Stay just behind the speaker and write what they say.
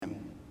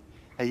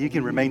Hey, you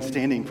can remain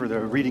standing for the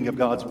reading of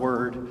God's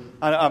Word.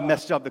 I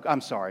messed up.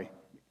 I'm sorry.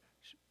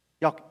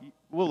 Y'all,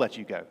 we'll let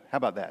you go. How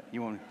about that?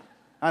 You want?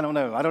 I don't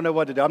know. I don't know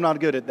what to do. I'm not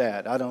good at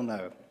that. I don't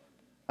know.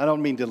 I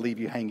don't mean to leave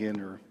you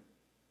hanging or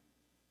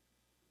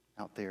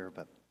out there,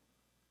 but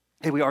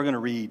hey, we are going to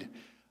read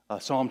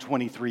Psalm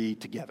 23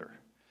 together.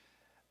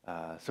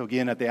 So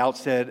again, at the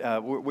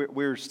outset,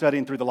 we're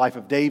studying through the life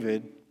of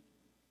David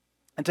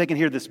and taking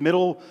here this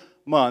middle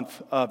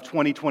month of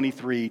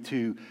 2023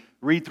 to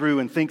read through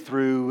and think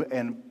through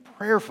and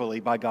prayerfully,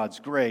 by God's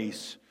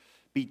grace,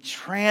 be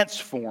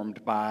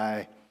transformed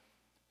by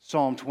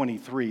Psalm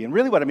 23. And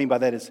really what I mean by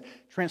that is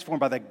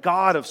transformed by the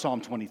God of Psalm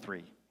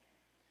 23.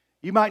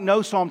 You might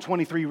know Psalm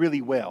 23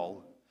 really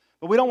well,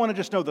 but we don't want to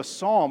just know the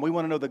psalm. We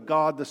want to know the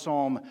God the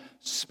psalm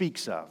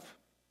speaks of.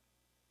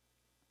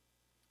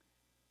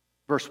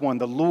 Verse 1,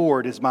 the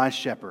Lord is my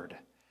shepherd,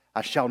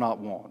 I shall not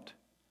want.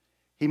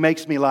 He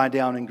makes me lie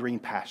down in green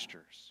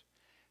pastures.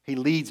 He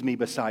leads me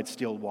beside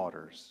still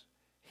waters.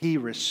 He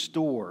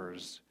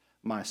restores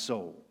my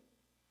soul.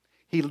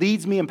 He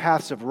leads me in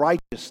paths of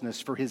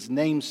righteousness for His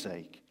name's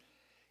sake.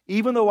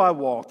 Even though I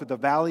walk through the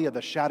valley of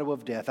the shadow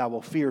of death, I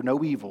will fear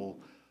no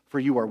evil, for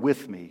you are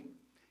with me.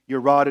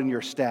 Your rod and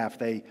your staff,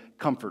 they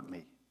comfort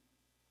me.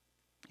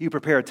 You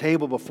prepare a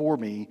table before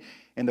me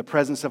in the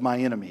presence of my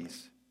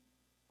enemies.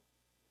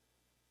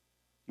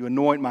 You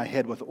anoint my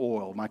head with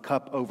oil, my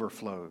cup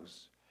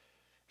overflows.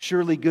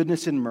 Surely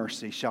goodness and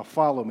mercy shall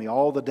follow me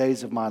all the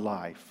days of my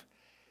life,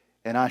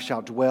 and I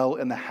shall dwell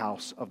in the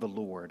house of the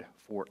Lord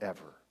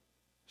forever.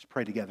 Let's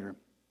pray together.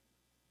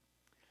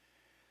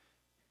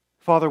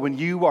 Father, when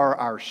you are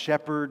our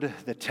shepherd,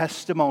 the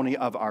testimony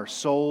of our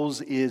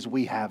souls is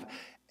we have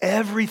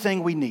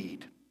everything we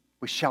need.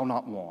 We shall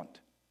not want.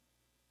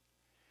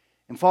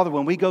 And Father,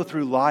 when we go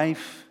through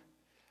life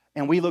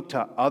and we look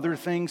to other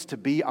things to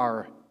be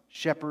our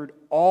shepherd,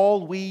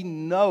 all we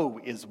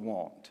know is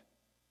want.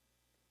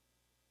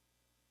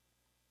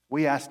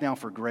 We ask now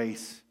for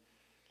grace,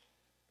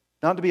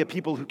 not to be a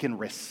people who can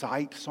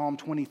recite Psalm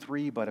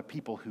 23, but a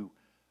people who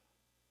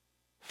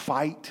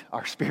fight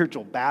our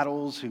spiritual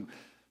battles,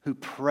 who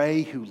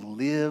pray, who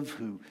live,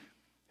 who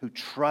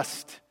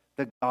trust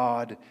the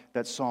God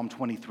that Psalm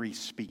 23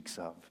 speaks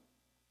of.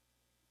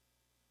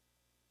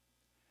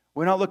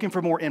 We're not looking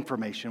for more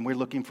information. We're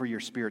looking for your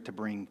Spirit to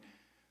bring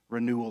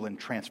renewal and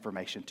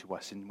transformation to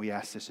us. And we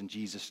ask this in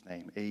Jesus'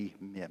 name.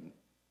 Amen.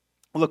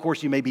 Well, of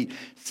course, you may be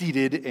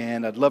seated,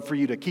 and I'd love for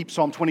you to keep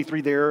Psalm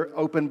 23 there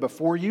open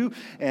before you.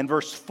 And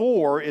verse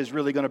 4 is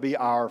really going to be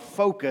our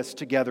focus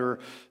together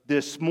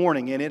this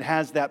morning. And it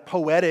has that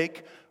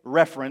poetic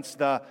reference,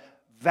 the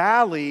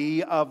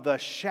valley of the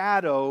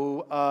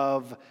shadow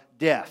of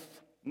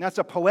death. And that's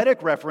a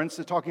poetic reference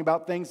to talking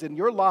about things in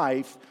your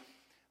life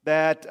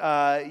that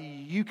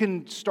you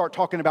can start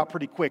talking about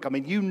pretty quick. I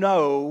mean, you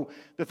know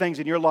the things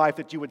in your life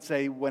that you would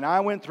say, when I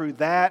went through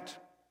that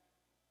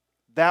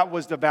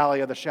was the valley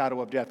of the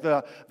shadow of death.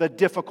 The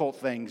difficult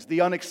things,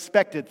 the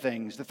unexpected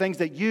things, the things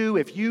that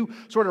if you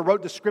sort of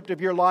wrote the script of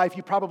your life,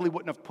 you probably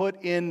wouldn't have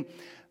put in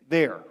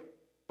there.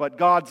 But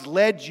God's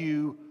led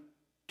you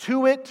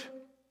to it,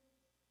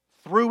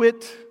 through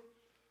it.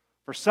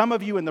 For some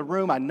of you in the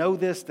room, I know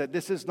that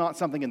this is not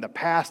something in the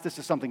past, this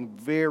is something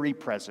very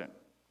present.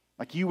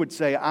 Like you would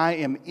say, I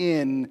am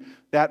in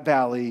that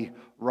valley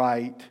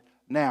right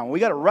now. We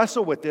got to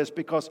wrestle with this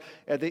because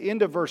at the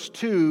end of verse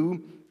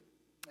 2,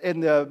 in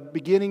the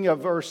beginning of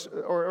verse,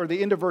 or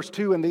the end of verse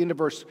 2 and the end of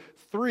verse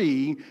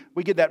 3,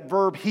 we get that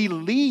verb, He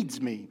leads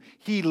me.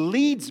 He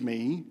leads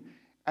me.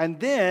 And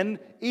then,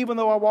 even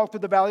though I walk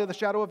through the valley of the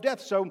shadow of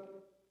death. So,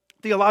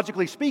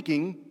 theologically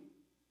speaking,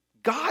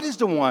 God is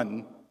the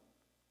one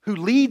who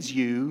leads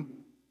you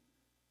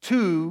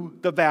to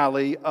the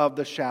valley of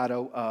the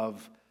shadow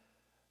of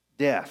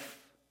death.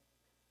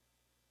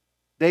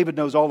 David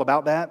knows all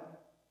about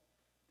that.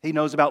 He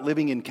knows about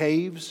living in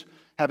caves,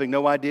 having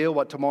no idea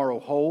what tomorrow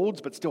holds,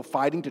 but still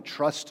fighting to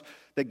trust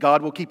that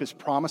God will keep His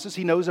promises.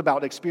 He knows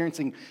about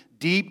experiencing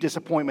deep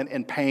disappointment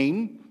and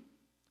pain.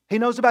 He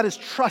knows about his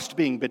trust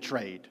being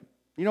betrayed.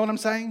 You know what I'm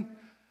saying?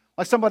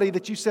 Like somebody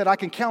that you said, I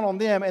can count on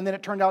them, and then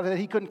it turned out that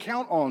he couldn't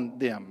count on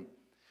them.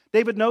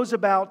 David knows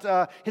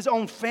about his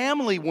own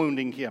family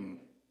wounding him.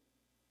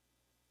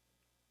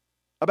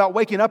 About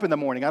waking up in the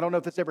morning. I don't know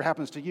if this ever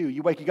happens to you.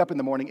 You waking up in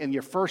the morning and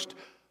your first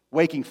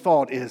waking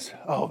thought is,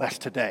 oh, that's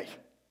today.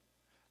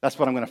 That's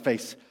what I'm going to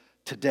face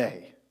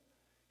today.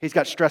 He's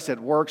got stress at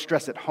work,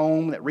 stress at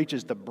home that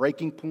reaches the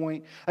breaking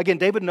point. Again,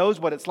 David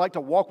knows what it's like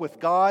to walk with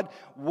God,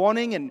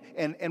 wanting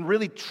and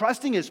really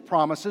trusting His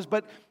promises,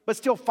 but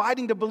still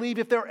fighting to believe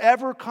if they're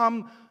ever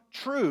come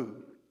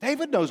true.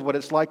 David knows what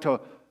it's like to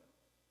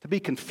be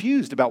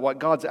confused about what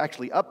God's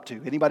actually up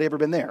to. Anybody ever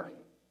been there?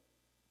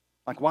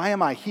 Like, why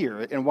am I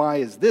here? And why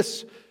is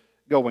this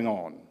going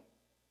on?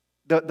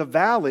 The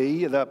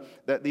valley,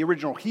 the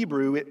original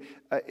Hebrew,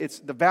 it's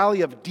the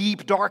valley of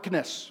deep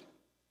darkness.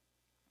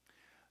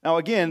 Now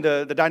again,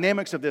 the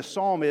dynamics of this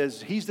psalm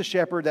is He's the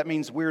shepherd. That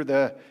means we're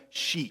the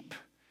sheep.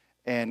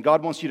 And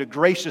God wants you to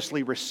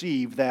graciously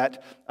receive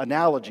that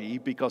analogy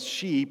because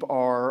sheep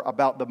are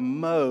about the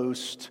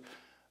most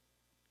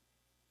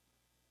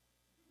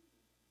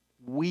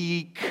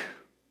weak,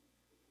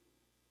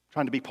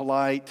 trying to be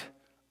polite,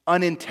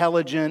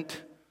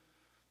 unintelligent,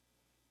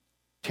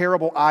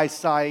 terrible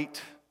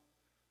eyesight.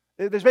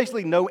 There's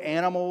basically no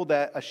animal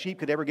that a sheep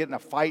could ever get in a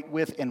fight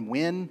with and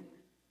win.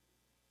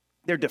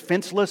 They're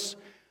defenseless.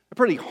 They're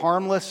pretty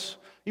harmless.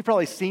 You've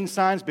probably seen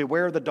signs,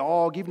 beware the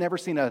dog. You've never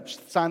seen a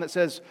sign that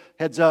says,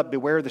 heads up,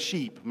 beware the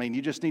sheep. I mean,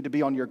 you just need to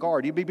be on your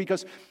guard.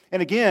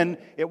 And again,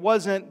 it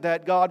wasn't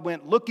that God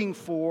went looking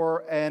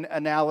for an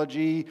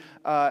analogy.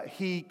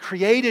 He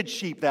created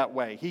sheep that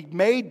way. He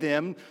made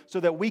them so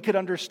that we could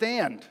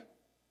understand.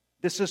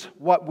 This is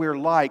what we're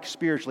like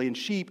spiritually. And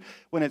sheep,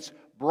 when it's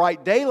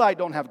bright daylight,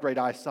 don't have great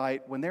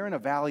eyesight. When they're in a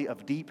valley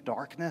of deep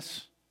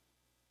darkness,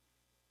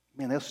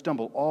 man, they'll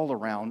stumble all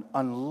around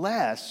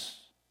unless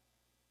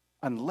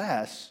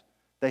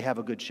they have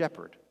a good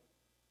shepherd.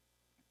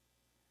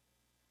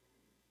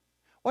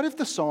 What if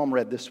the psalm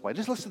read this way?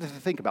 Just listen to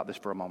think about this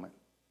for a moment.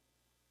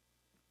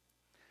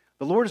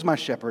 The Lord is my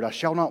shepherd, I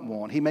shall not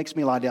want. He makes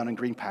me lie down in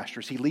green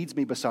pastures. He leads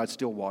me beside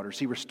still waters.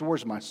 He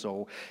restores my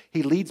soul.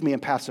 He leads me in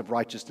paths of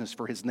righteousness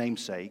for his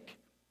name's sake.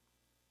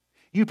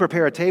 You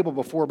prepare a table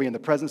before me in the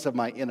presence of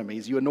my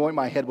enemies. You anoint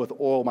my head with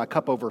oil. My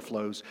cup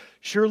overflows.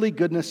 Surely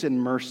goodness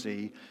and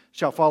mercy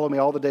shall follow me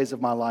all the days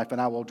of my life,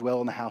 and I will dwell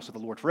in the house of the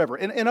Lord forever.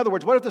 In other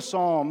words, what if the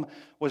psalm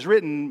was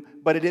written,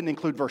 but it didn't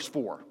include verse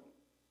 4?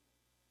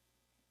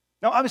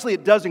 Now, obviously,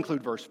 it does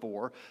include verse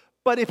 4,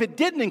 but if it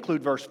didn't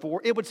include verse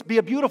 4, it would be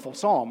a beautiful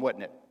psalm,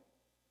 wouldn't it?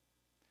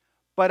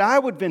 But I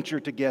would venture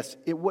to guess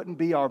it wouldn't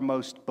be our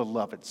most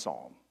beloved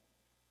psalm.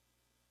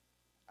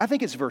 I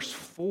think it's verse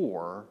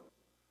 4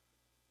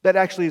 that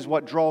actually is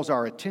what draws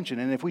our attention.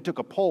 And if we took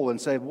a poll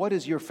and said, what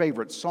is your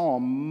favorite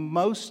psalm?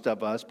 Most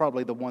of us,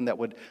 probably the one that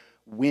would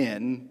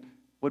win,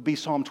 would be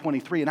Psalm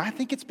 23. And I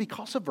think it's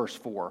because of verse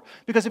 4.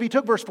 Because if you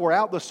took verse 4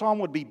 out, the psalm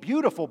would be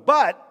beautiful,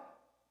 but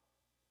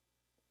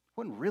it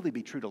wouldn't really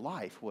be true to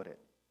life, would it?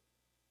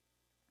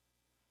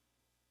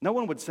 No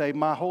one would say,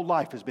 my whole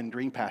life has been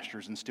green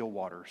pastures and still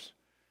waters,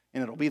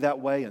 and it'll be that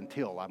way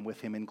until I'm with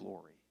him in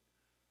glory.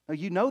 Now,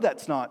 you know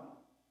that's not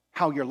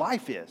how your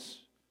life is.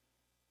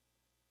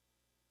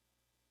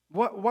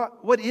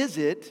 What is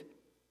it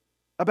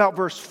about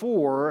verse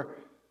 4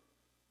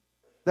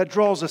 that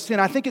draws us in?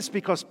 I think it's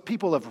because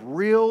people of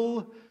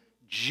real,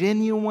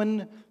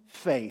 genuine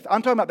faith.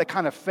 I'm talking about the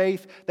kind of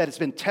faith that has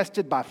been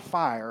tested by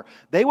fire.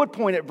 They would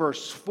point at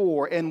verse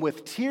 4, and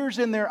with tears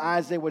in their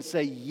eyes, they would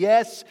say,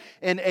 yes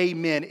and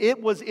amen. It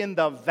was in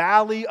the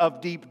valley of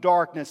deep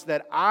darkness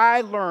that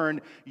I learned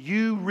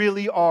you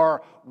really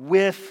are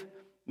with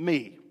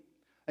me.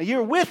 And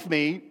you're with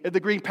me in the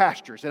green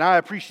pastures, and I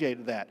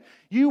appreciated that.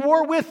 You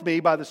were with me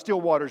by the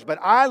still waters, but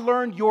I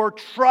learned your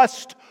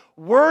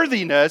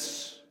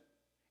trustworthiness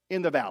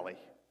in the valley.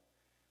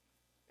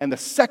 And the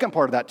second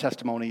part of that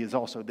testimony is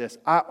also this.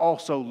 I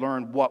also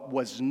learned what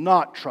was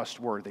not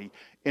trustworthy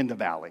in the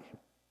valley.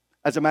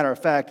 As a matter of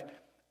fact,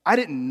 I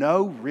didn't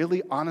know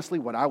really honestly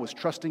what I was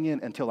trusting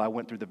in until I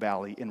went through the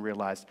valley and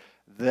realized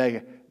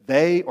they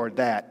or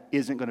that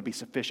isn't going to be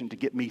sufficient to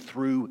get me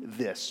through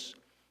this.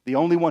 The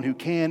only one who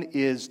can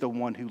is the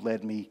one who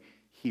led me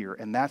here,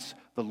 and that's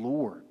the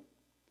Lord.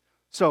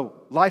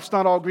 So, life's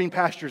not all green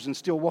pastures and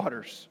still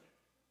waters.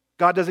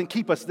 God doesn't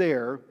keep us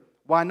there.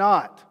 Why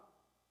not?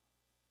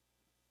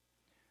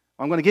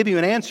 I'm going to give you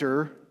an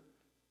answer,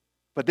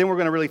 but then we're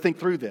going to really think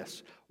through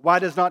this. Why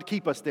does not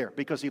keep us there?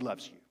 Because he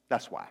loves you.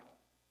 That's why.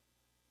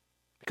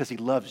 Because he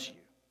loves you.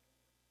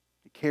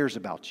 He cares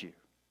about you.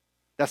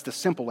 That's the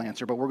simple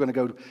answer, but we're going to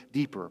go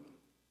deeper.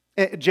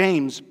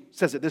 James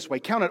says it this way,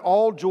 count it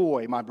all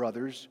joy, my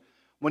brothers,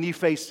 when you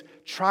face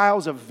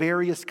trials of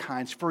various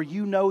kinds, for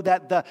you know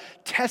that the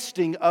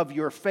testing of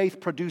your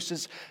faith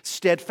produces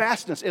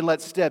steadfastness, and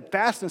let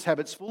steadfastness have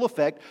its full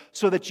effect,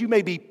 so that you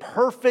may be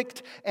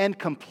perfect and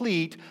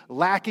complete,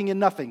 lacking in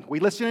nothing.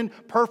 We listen in,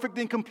 perfect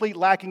and complete,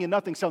 lacking in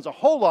nothing, sounds a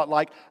whole lot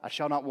like, I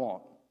shall not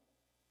want.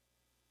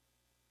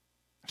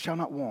 I shall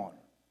not want,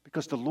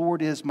 because the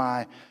Lord is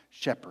my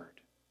shepherd.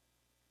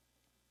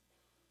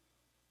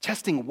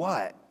 Testing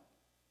what?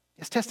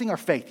 It's testing our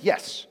faith,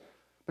 yes.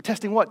 But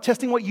testing what?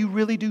 Testing what you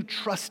really do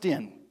trust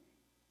in.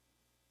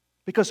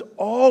 Because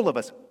all of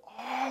us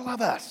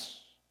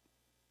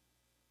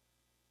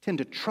tend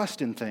to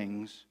trust in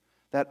things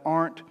that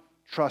aren't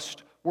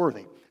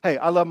trustworthy. Hey,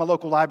 I love my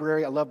local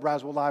library. I love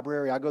Braswell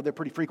Library. I go there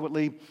pretty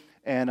frequently.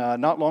 And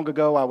not long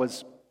ago, I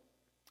was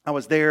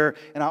there,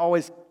 and I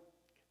always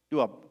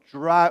do a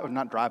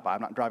not drive by.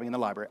 I'm not driving in the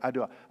library.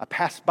 I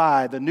pass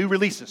by the new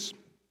releases.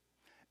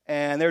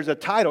 And there's a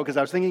title, because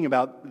I was thinking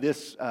about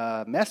this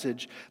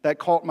message, that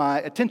caught my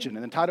attention.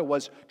 And the title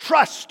was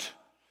Trust.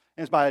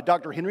 And it's by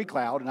Dr. Henry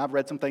Cloud, and I've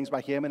read some things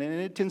by him, and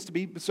it tends to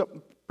be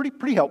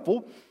pretty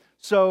helpful.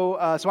 So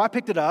I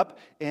picked it up,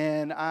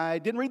 and I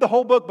didn't read the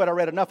whole book, but I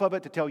read enough of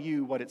it to tell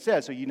you what it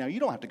says. So you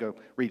don't have to go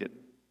read it.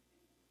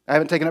 I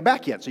haven't taken it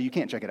back yet, so you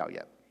can't check it out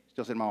yet.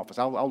 Still sitting in my office.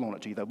 I'll loan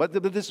it to you, though. But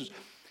this is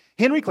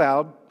Henry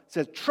Cloud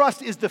says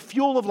trust is the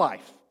fuel of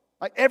life.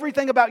 Like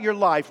everything about your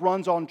life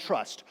runs on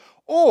trust.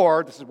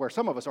 Or, this is where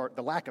some of us are,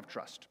 the lack of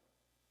trust.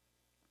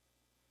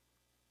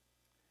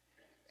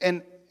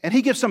 And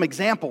he gives some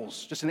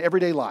examples just in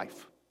everyday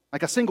life.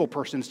 Like a single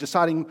person is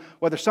deciding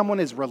whether someone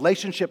is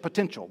relationship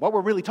potential. What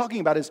we're really talking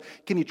about is,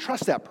 can you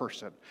trust that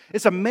person?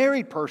 It's a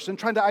married person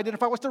trying to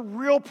identify what's the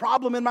real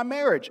problem in my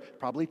marriage.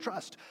 Probably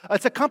trust.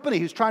 It's a company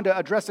who's trying to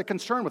address a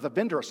concern with a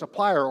vendor, a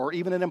supplier, or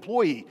even an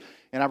employee.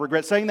 And I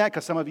regret saying that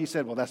because some of you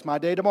said, well, that's my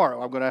day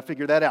tomorrow. I'm going to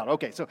figure that out.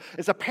 Okay, so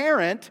it's a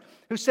parent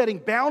who's setting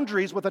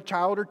boundaries with a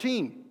child or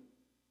teen.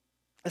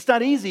 It's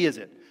not easy, is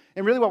it?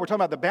 And really what we're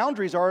talking about, the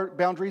boundaries are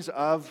boundaries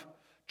of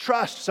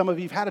trust. Some of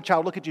you have had a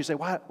child look at you and say,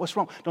 what's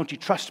wrong? Don't you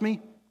trust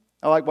me?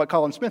 I like what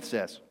Colin Smith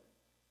says.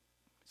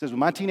 He says, when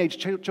my teenage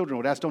children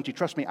would ask, don't you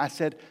trust me? I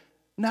said,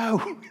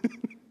 no.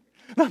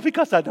 Not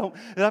because I don't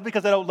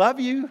love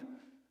you,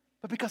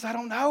 but because I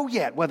don't know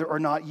yet whether or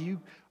not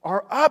you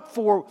are up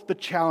for the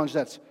challenge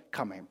that's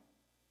coming.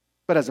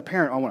 But as a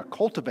parent, I want to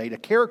cultivate a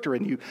character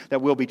in you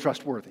that will be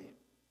trustworthy.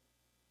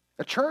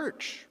 A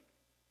church.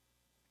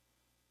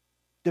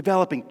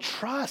 Developing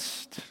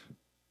trust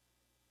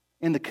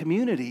in the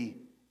community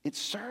it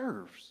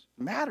serves.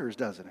 Matters,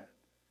 doesn't it?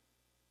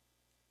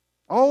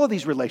 All of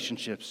these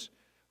relationships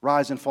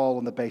rise and fall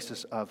on the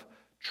basis of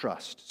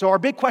trust. So our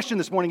big question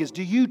this morning is,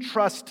 do you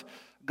trust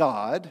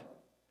God?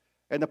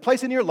 And the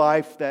place in your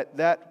life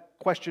that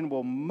question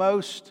will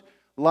most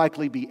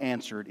likely be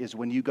answered is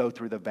when you go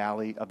through the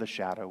valley of the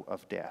shadow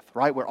of death,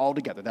 right? We're all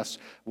together. That's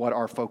what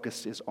our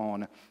focus is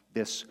on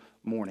this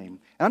morning.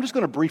 And I'm just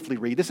going to briefly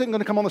read. This isn't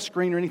going to come on the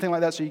screen or anything like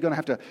that, so you're going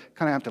to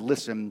have to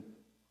listen.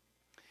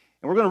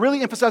 And we're going to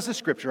really emphasize this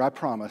scripture, I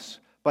promise.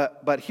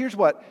 But here's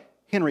what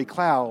Henry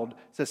Cloud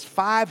says,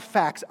 5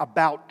 facts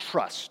about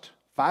trust.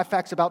 5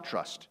 facts about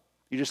trust.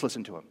 You just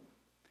listen to them.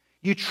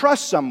 You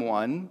trust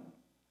someone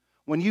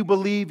when you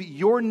believe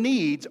your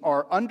needs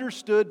are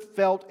understood,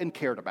 felt, and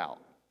cared about.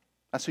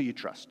 That's who you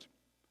trust.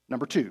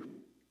 Number 2,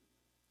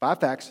 5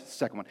 facts,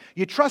 second one.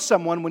 You trust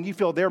someone when you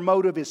feel their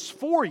motive is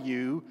for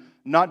you,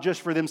 not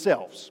just for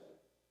themselves.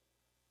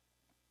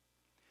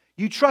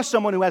 You trust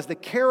someone who has the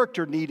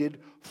character needed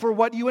for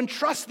what you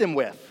entrust them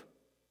with.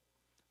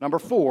 Number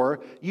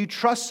 4, you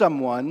trust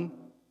someone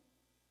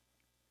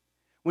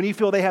when you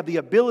feel they have the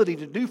ability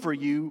to do for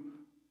you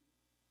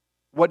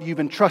what you've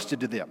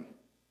entrusted to them.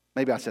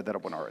 Maybe I said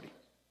that one already.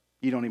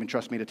 You don't even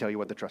trust me to tell you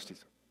what the trust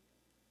is.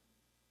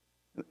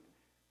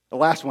 The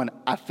last one,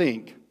 I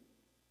think,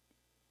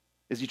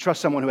 is you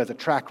trust someone who has a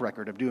track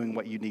record of doing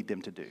what you need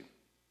them to do. That's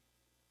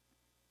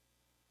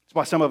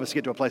why some of us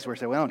get to a place where we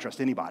say, well, I don't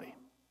trust anybody.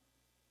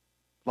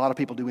 A lot of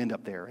people do end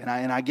up there, and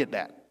I get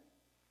that.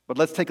 But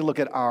let's take a look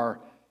at our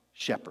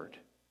shepherd.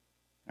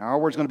 Now, our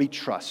word's going to be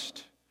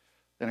trust.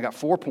 Then I got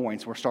 4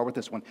 points. We'll start with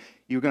this one.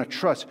 You're going to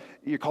trust.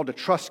 You're called to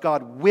trust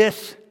God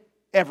with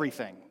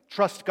everything.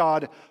 Trust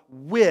God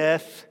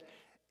with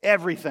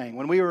everything.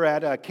 When we were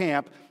at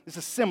camp, this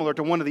is similar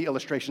to one of the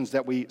illustrations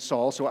that we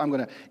saw, so I'm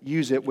going to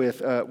use it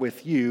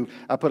with you.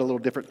 I put a little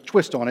different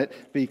twist on it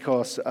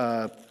because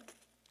it's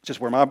just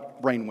where my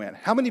brain went.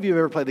 How many of you have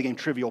ever played the game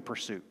Trivial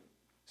Pursuit?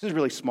 This is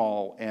really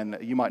small, and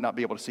you might not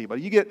be able to see, but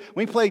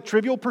when you play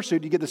Trivial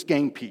Pursuit, you get this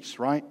game piece,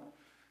 right?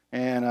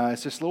 And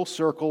it's this little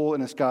circle,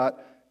 and it's got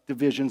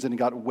divisions, and it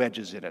got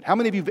wedges in it. How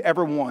many of you have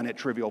ever won at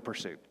Trivial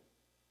Pursuit?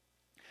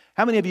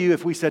 How many of you,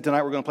 if we said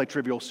tonight we're going to play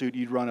Trivial Pursuit,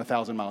 you'd run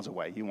 1,000 miles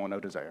away? You won't know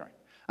desire.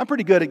 I'm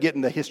pretty good at getting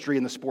the history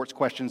and the sports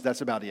questions.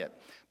 That's about it.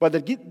 But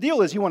the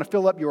deal is you want to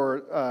fill up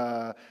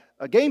your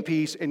a game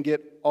piece and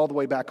get all the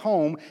way back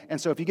home.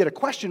 And so if you get a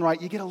question right,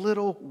 you get a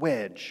little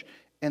wedge.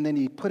 And then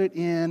you put it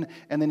in,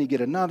 and then you get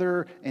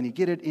another, and you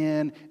get it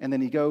in, and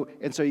then you go,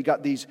 and so you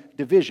got these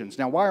divisions.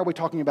 Now, why are we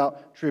talking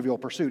about Trivial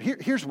Pursuit?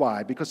 Here's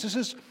why, because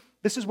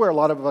this is where a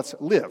lot of us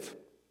live.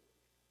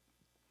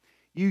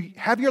 You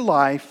have your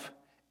life,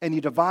 and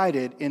you divide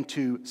it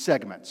into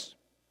segments.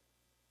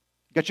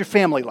 You got your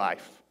family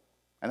life,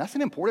 and that's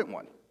an important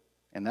one,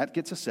 and that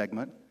gets a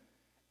segment.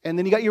 And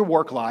then you got your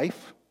work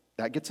life,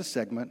 that gets a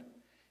segment.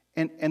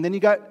 And then you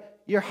got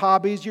your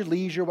hobbies, your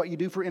leisure, what you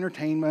do for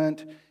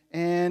entertainment,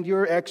 and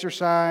your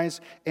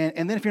exercise,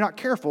 and then if you're not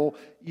careful,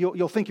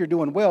 you'll think you're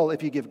doing well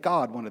if you give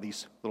God one of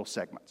these little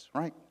segments,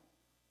 right?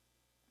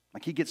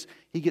 Like he gets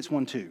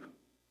one too.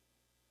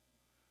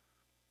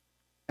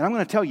 And I'm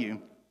going to tell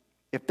you,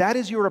 if that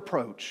is your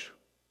approach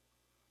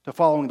to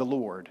following the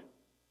Lord,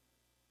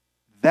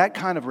 that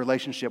kind of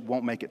relationship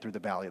won't make it through the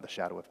valley of the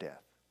shadow of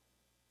death.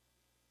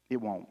 It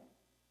won't.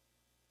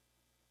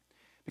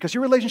 Because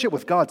your relationship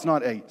with God's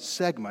not a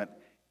segment,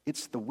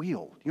 it's the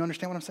wheel. Do you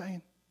understand what I'm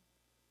saying?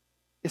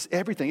 It's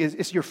everything.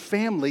 It's your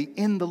family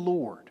in the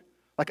Lord.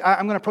 Like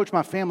I'm going to approach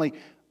my family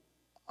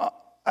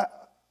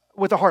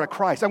with the heart of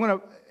Christ.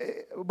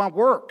 My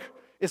work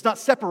is not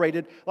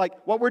separated. Like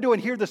what we're doing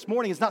here this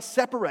morning is not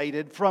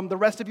separated from the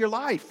rest of your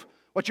life.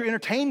 What you're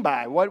entertained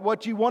by,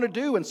 what you want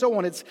to do, and so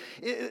on. It's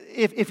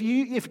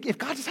if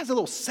God just has a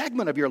little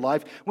segment of your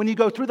life, when you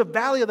go through the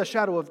valley of the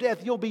shadow of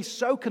death, you'll be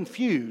so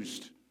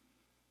confused.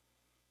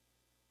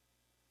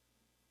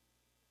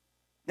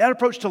 That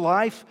approach to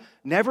life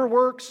never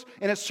works,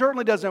 and it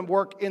certainly doesn't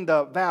work in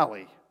the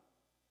valley.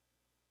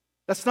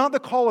 That's not the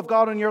call of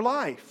God in your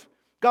life.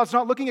 God's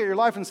not looking at your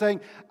life and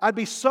saying, I'd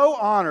be so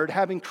honored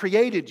having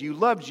created you,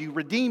 loved you,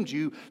 redeemed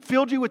you,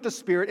 filled you with the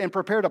Spirit, and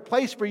prepared a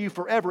place for you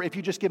forever if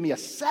you just give me a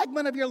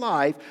segment of your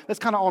life that's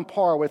kind of on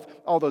par with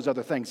all those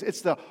other things.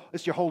 It's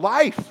your whole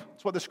life.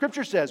 It's what the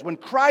Scripture says. When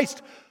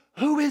Christ,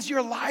 who is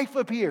your life,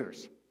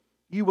 appears,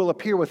 you will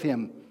appear with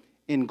Him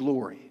in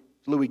glory.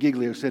 Louis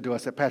Giglio said to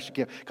us at Pastor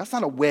Camp, God's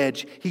not a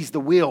wedge, He's the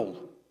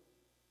will.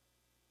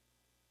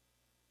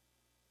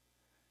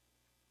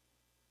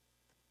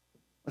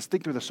 Let's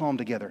think through the psalm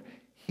together.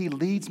 He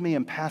leads me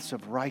in paths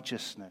of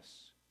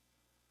righteousness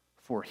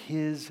for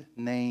His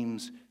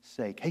name's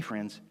sake. Hey,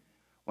 friends,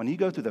 when you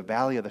go through the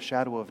valley of the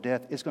shadow of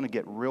death, it's going to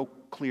get real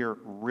clear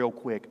real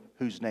quick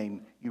whose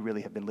name you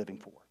really have been living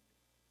for.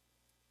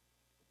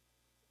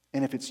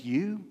 And if it's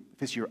you,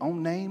 if it's your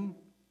own name,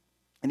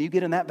 and you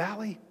get in that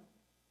valley,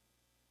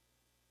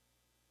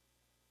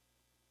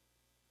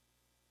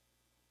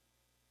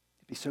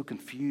 you'll be so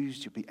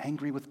confused, you'll be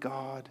angry with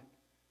God.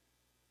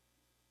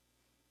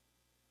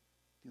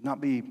 You'll not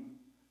be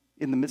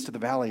in the midst of the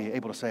valley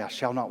able to say, I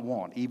shall not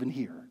want, even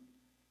here.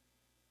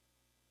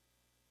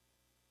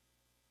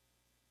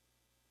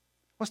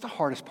 What's the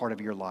hardest part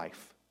of your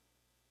life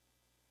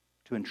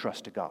to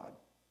entrust to God?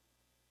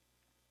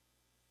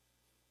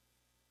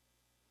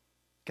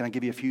 Can I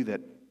give you a few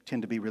that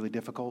tend to be really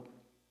difficult?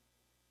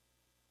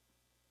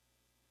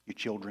 Your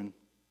children.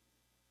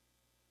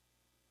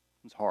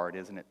 It's hard,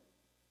 isn't it?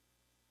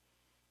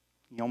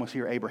 You almost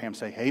hear Abraham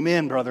say,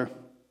 amen, brother.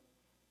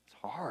 It's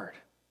hard.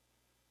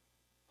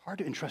 Hard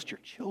to entrust your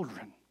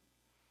children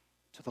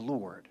to the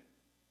Lord.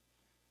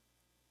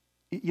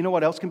 You know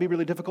what else can be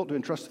really difficult to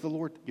entrust to the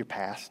Lord? Your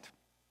past.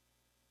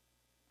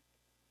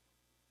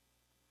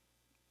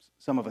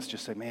 Some of us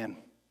just say, man,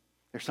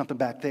 there's something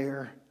back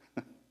there.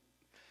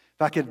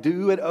 If I could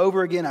do it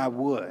over again, I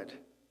would.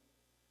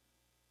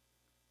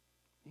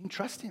 You can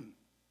trust Him.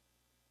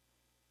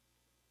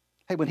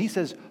 Hey, when He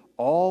says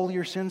all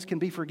your sins can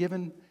be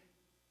forgiven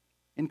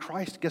in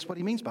Christ, guess what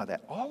He means by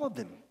that? All of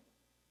them.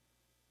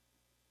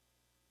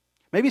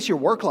 Maybe it's your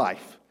work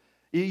life.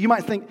 You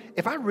might think,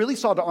 if I really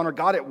sought to honor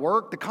God at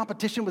work, the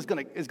competition is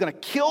going to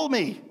kill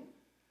me.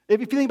 If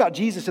you think about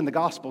Jesus in the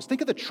Gospels,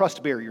 think of the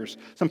trust barriers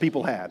some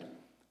people had.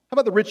 How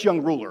about the rich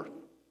young ruler?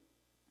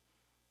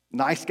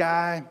 Nice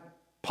guy,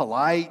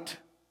 polite,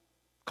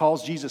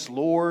 calls Jesus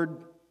Lord,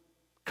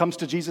 comes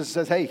to Jesus and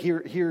says, hey,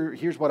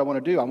 here's what I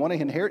want to do. I want to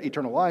inherit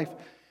eternal life.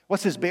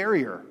 What's his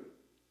barrier?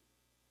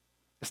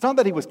 It's not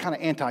that he was kind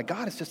of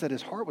anti-God. It's just that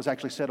his heart was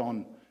actually set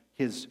on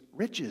his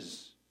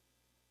riches.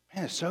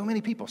 Man, there's so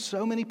many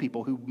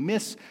people who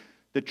miss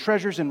the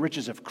treasures and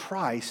riches of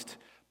Christ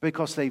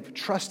because they've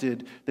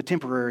trusted the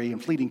temporary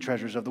and fleeting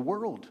treasures of the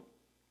world.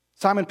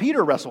 Simon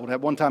Peter wrestled at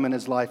one time in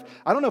his life.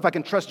 I don't know if I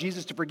can trust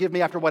Jesus to forgive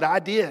me after what I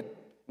did.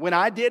 When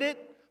I did it,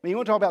 I mean, you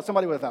want to talk about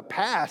somebody with a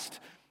past.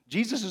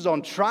 Jesus is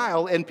on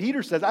trial, and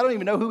Peter says, I don't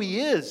even know who he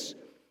is.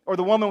 Or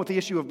the woman with the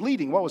issue of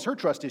bleeding. What was her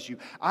trust issue?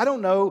 I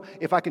don't know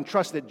if I can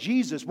trust that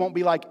Jesus won't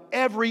be like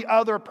every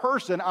other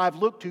person I've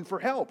looked to for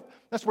help.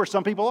 That's where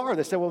some people are.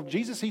 They say, well,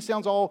 Jesus, he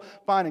sounds all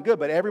fine and good,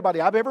 but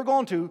everybody I've ever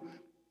gone to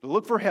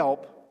look for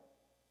help,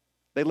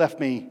 they left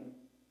me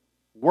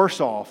worse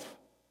off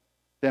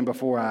than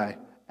before I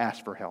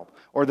asked for help.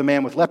 Or the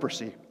man with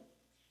leprosy.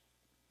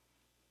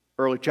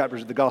 Early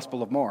chapters of the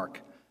Gospel of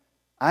Mark.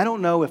 I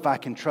don't know if I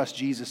can trust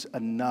Jesus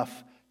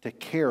enough to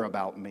care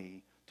about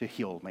me to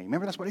heal me.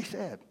 Remember, that's what he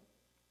said.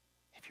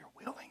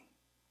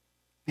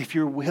 If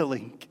you're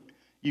willing,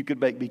 you could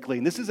make me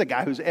clean. This is a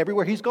guy who's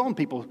everywhere he's gone.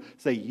 People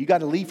say, you got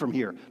to leave from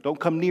here. Don't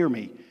come near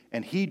me.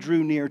 And he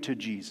drew near to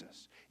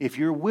Jesus. If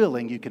you're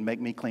willing, you can make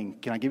me clean.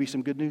 Can I give you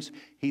some good news?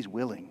 He's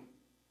willing.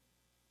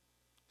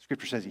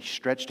 Scripture says he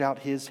stretched out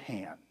his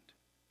hand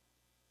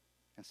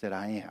and said,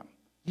 I am.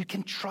 You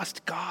can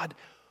trust God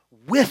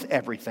with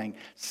everything.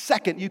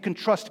 Second, you can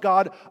trust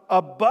God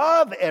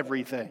above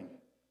everything.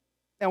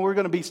 And we're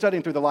going to be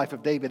studying through the life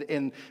of David,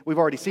 and we've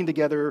already seen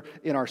together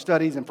in our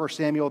studies in 1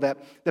 Samuel that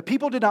the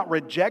people did not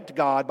reject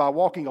God by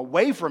walking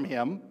away from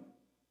him.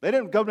 They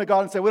didn't go to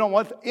God and say, we don't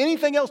want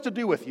anything else to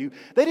do with you.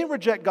 They didn't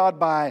reject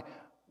God by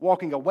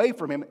walking away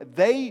from him.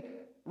 They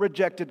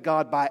rejected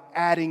God by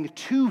adding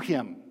to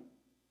him.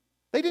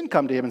 They didn't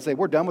come to him and say,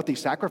 we're done with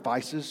these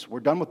sacrifices, we're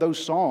done with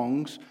those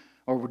songs,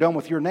 or we're done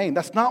with your name.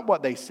 That's not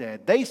what they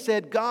said. They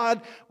said,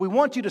 God, we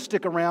want you to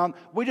stick around.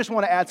 We just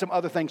want to add some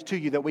other things to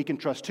you that we can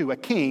trust too. A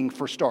king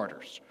for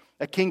starters.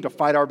 A king to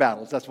fight our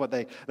battles. That's what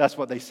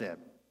they said.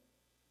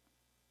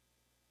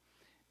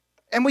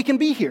 And we can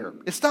be here.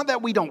 It's not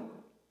that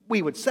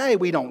we would say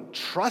we don't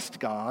trust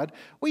God.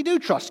 We do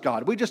trust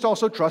God. We just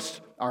also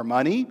trust our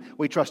money.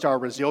 We trust our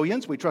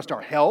resilience. We trust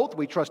our health.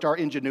 We trust our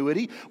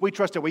ingenuity. We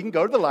trust that we can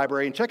go to the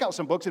library and check out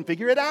some books and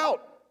figure it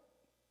out.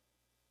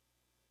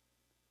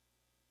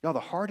 Y'all, the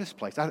hardest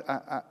place,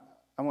 I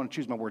want to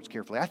choose my words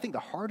carefully. I think the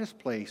hardest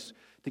place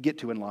to get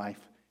to in life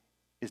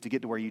is to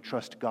get to where you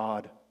trust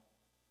God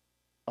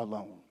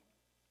alone.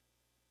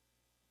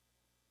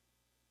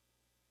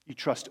 You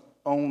trust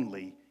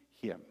only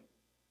Him.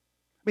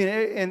 I mean,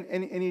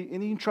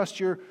 and you trust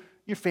your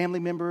family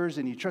members,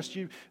 and you trust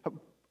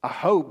I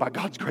hope, by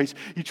God's grace,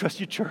 you trust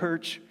your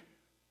church,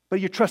 but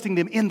you're trusting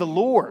them in the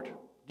Lord. Do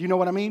you know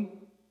what I mean?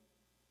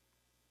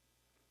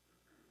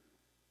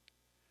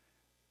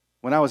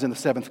 When I was in the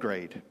 7th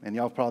grade, and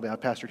y'all probably, I've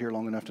pastored here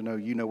long enough to know,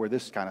 you know where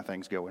this kind of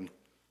thing's going.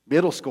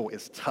 Middle school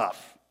is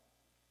tough.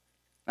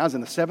 When I was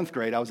in the 7th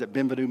grade, I was at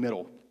Bienvenue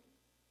Middle,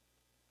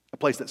 a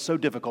place that's so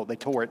difficult they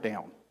tore it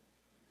down.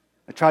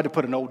 I tried to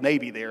put an Old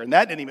Navy there, and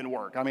that didn't even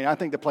work. I mean, I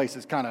think the place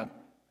is kind of,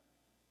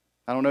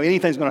 I don't know,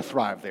 anything's going to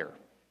thrive there.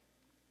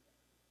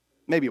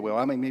 Maybe it will.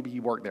 I mean, maybe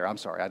you work there. I'm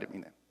sorry, I didn't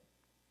mean that.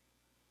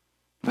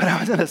 But I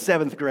was in the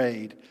 7th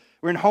grade.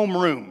 We're in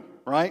homeroom,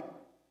 right?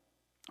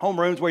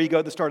 Homeroom's where you go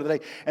at the start of the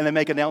day, and they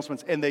make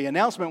announcements. And the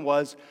announcement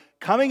was,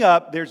 coming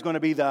up, there's going to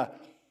be the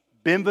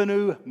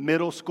Bienvenue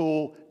Middle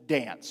School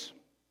dance.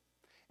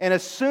 And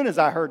as soon as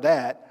I heard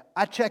that,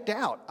 I checked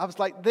out. I was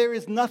like, there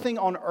is nothing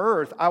on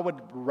earth I would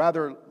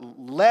rather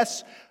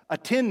less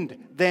attend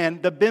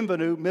than the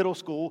Bienvenue Middle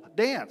School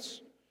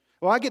dance.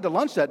 Well, I get to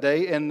lunch that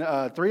day, and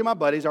 3 of my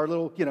buddies, our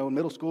little,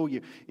 middle school,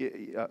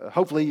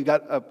 hopefully you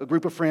got a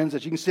group of friends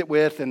that you can sit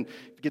with and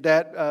get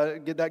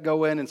that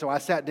going. And so I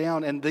sat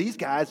down, and these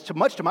guys,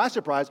 much to my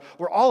surprise,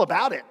 were all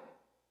about it.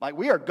 Like,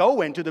 we are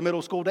going to the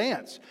middle school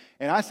dance.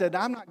 And I said,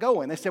 I'm not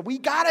going. They said, we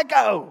got to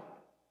go.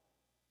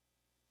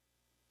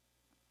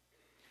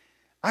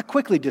 I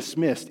quickly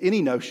dismissed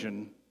any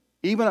notion,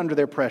 even under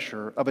their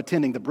pressure, of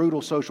attending the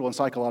brutal social and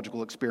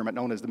psychological experiment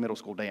known as the middle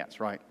school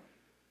dance, right?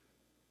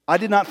 I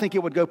did not think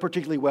it would go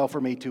particularly well for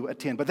me to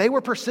attend, but they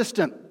were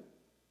persistent.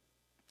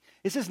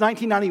 This is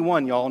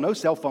 1991, y'all. No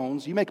cell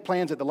phones. You make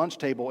plans at the lunch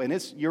table,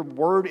 and your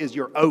word is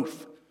your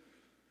oath.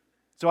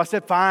 So I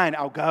said, fine,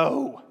 I'll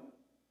go.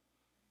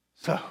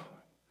 So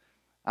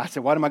I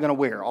said, what am I going to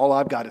wear? All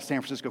I've got is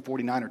San Francisco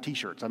 49er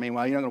t-shirts. I mean,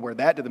 well, you're not going to wear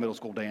that to the middle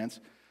school dance.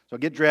 So I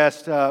get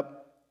dressed up.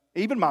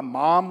 Even my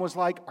mom was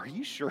like, are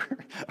you sure?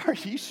 Are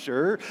you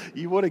sure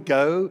you want to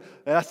go?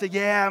 And I said,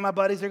 yeah, my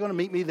buddies are going to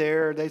meet me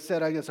there. They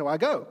said, so I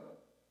go.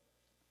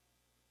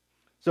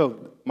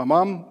 So my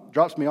mom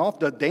drops me off.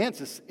 The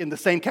dance is in the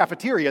same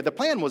cafeteria. The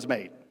plan was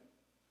made.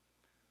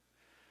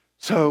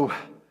 So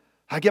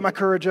I get my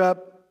courage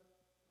up,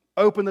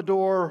 open the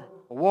door,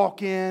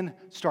 walk in,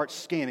 start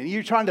scanning.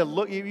 You're trying to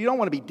look, you don't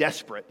want to be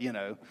desperate,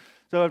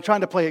 So I'm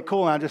trying to play it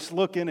cool, and I'm just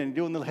looking and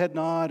doing the head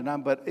nod,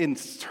 but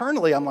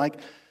internally I'm like,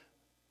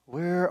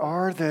 where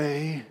are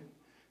they?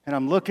 And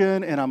I'm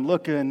looking,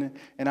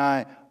 and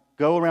I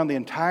go around the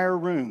entire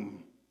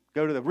room.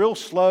 Go to the real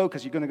slow,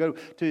 because you're going to go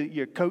to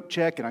your coat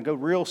check, and I go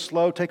real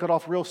slow, take it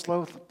off real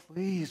slow.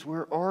 Please,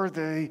 where are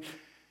they?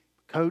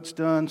 Coat's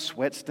done,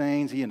 sweat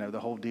stains, the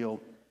whole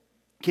deal.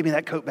 Give me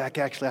that coat back,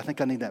 actually. I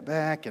think I need that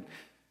back. And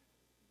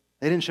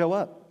they didn't show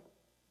up.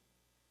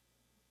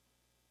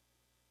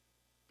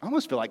 I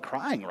almost feel like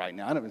crying right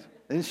now. They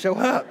didn't show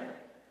up.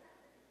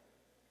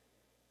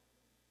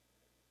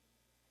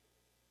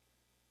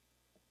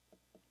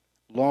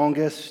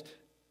 Longest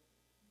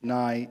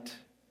night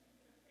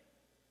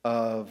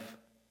of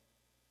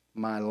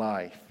my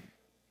life.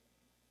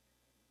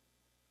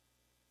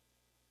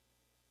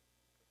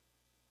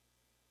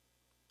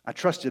 I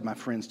trusted my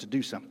friends to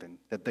do something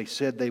that they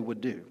said they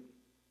would do.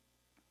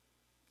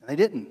 And they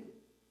didn't.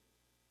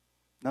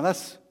 Now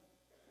that's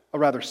a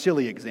rather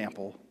silly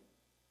example,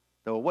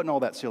 though it wasn't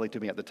all that silly to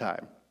me at the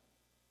time.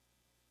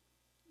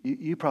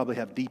 You probably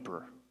have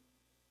deeper,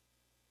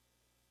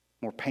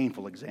 more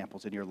painful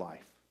examples in your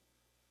life.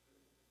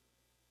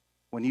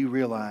 When you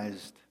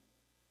realized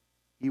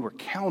you were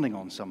counting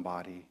on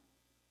somebody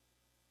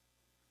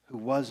who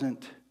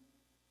wasn't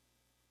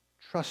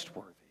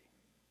trustworthy.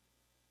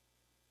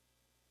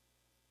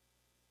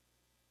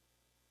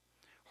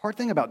 Hard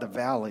thing about the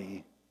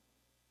valley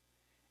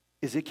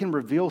is it can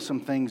reveal some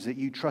things that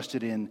you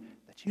trusted in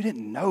that you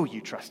didn't know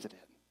you trusted in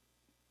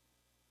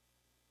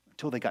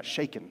until they got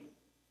shaken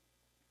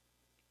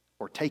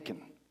or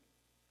taken.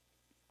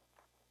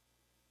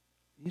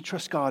 You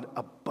trust God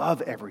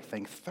above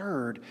everything.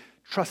 Third,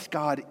 trust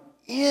God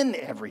in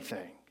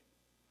everything.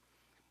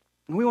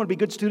 And we want to be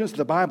good students of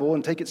the Bible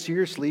and take it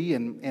seriously,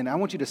 and I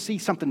want you to see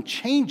something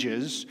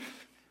changes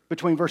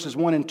between verses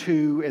 1 and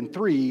 2 and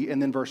 3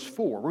 and then verse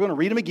 4. We're going to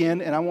read them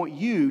again, and I want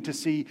you to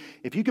see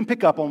if you can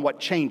pick up on what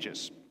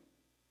changes.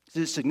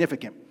 This is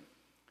significant.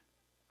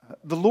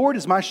 The Lord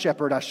is my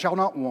shepherd, I shall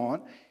not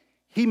want.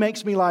 He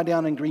makes me lie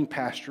down in green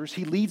pastures.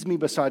 He leads me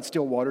beside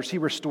still waters. He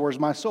restores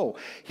my soul.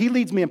 He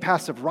leads me in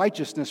paths of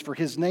righteousness for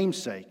his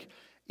name's sake.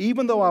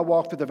 Even though I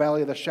walk through the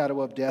valley of the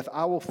shadow of death,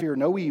 I will fear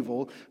no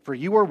evil, for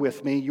you are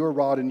with me. Your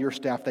rod and your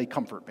staff, they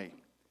comfort me.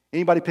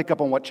 Anybody pick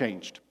up on what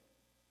changed?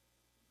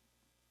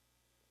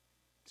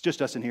 It's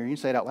just us in here. You can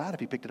say it out loud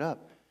if you picked it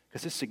up,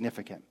 because it's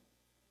significant.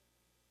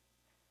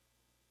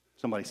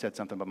 Somebody said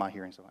something about my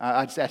hearing, so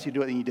I just asked you to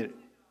do it, and you did it.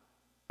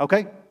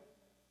 Okay?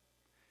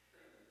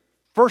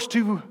 First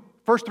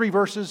 3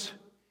 verses,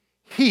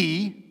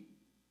 he.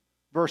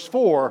 Verse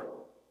 4,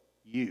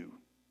 you.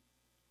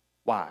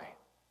 Why?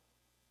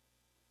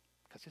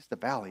 Because it's the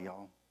valley,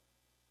 y'all.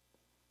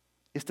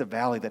 It's the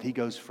valley that he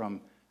goes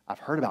from, I've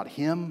heard about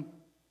him,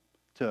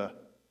 to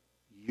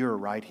you're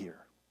right here.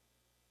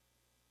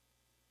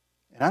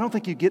 And I don't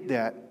think you get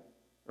that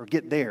or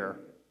get there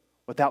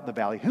without the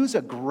valley. Who's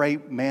a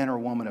great man or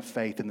woman of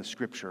faith in the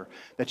Scripture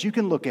that you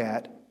can look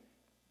at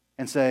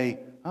and say,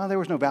 oh, there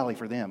was no valley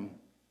for them?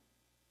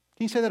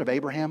 Can you say that of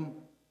Abraham? Can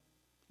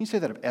you say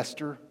that of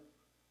Esther?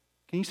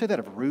 Can you say that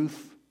of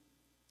Ruth?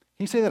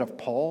 Can you say that of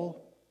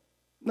Paul?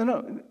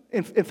 No.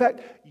 In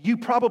fact, you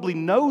probably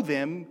know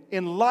them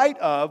in light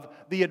of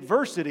the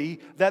adversity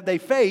that they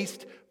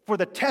faced for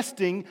the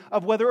testing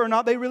of whether or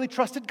not they really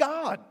trusted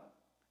God.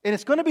 And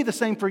it's going to be the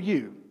same for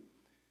you.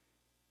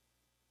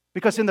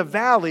 Because in the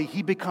valley,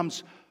 he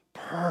becomes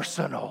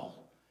personal.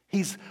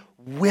 He's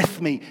with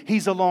me.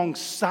 He's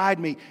alongside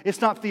me. It's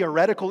not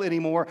theoretical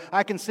anymore.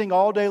 I can sing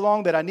all day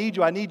long that I need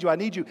you, I need you, I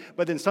need you.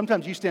 But then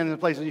sometimes you stand in a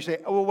place and you say,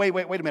 oh, wait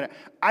a minute.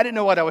 I didn't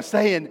know what I was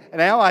saying, and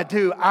now I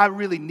do. I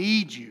really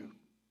need you.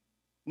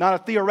 Not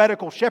a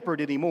theoretical shepherd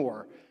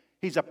anymore.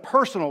 He's a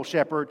personal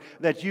shepherd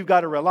that you've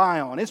got to rely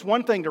on. It's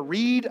one thing to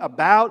read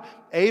about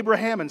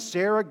Abraham and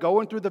Sarah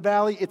going through the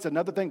valley. It's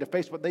another thing to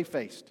face what they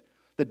faced.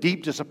 The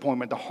deep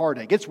disappointment, the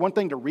heartache. It's one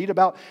thing to read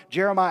about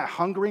Jeremiah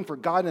hungering for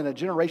God in a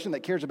generation that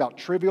cares about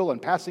trivial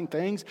and passing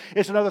things.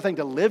 It's another thing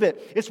to live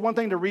it. It's one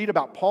thing to read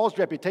about Paul's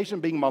reputation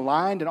being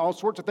maligned and all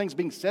sorts of things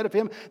being said of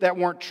him that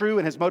weren't true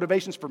and his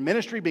motivations for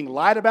ministry being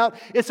lied about.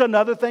 It's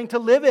another thing to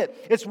live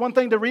it. It's one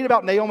thing to read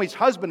about Naomi's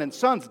husband and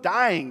sons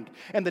dying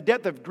and the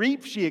depth of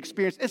grief she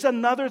experienced. It's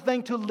another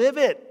thing to live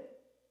it.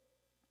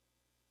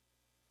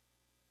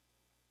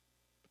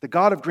 The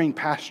God of green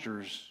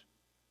pastures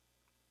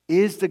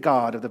is the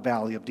God of the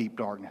valley of deep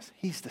darkness.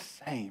 He's the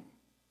same.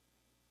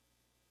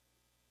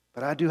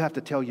 But I do have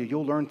to tell you,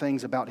 you'll learn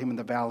things about him in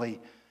the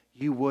valley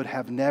you would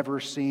have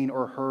never seen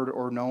or heard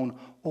or known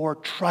or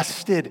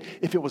trusted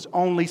if it was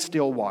only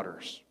still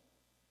waters.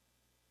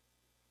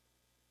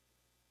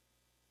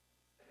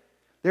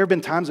 There have been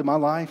times in my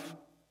life,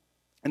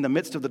 in the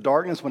midst of the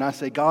darkness, when I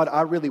say, God,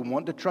 I really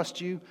want to trust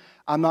you.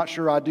 I'm not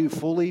sure I do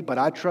fully, but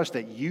I trust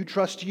that you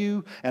trust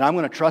you, and I'm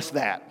going to trust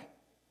that.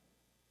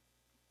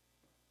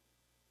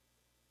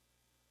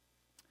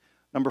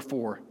 Number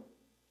 4,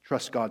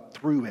 trust God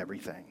through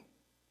everything.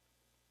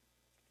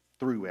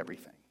 Through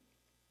everything.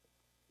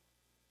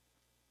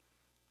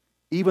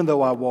 Even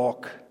though I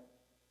walk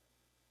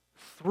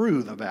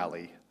through the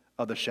valley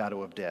of the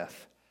shadow of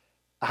death,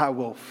 I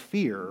will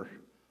fear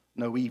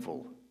no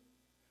evil.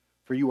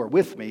 For you are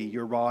with me,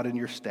 your rod and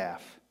your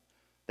staff,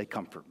 they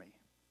comfort me.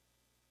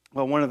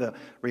 Well, one of the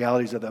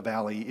realities of the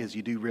valley is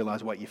you do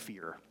realize what you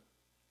fear.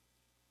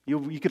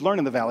 You could learn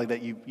in the valley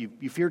that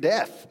you fear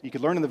death. You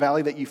could learn in the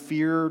valley that you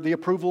fear the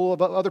approval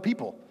of other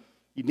people.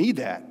 You need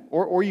that.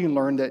 Or you can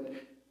learn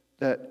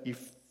that you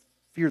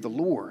fear the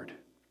Lord.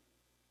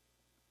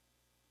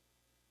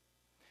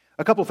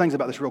 A couple of things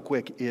about this real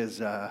quick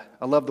is I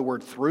love the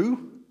word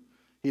through.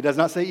 He does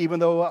not say, even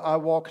though I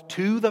walk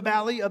to the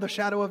valley of the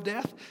shadow of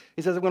death.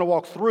 He says, I'm going to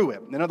walk through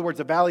it. In other words,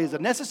 the valley is a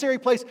necessary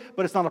place,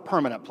 but it's not a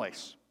permanent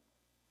place.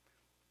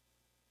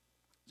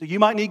 So you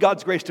might need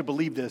God's grace to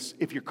believe this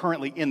if you're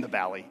currently in the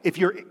valley. If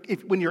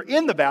when you're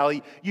in the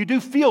valley, you do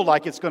feel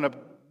like it's going to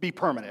be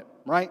permanent,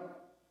 right?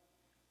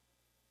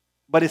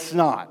 But it's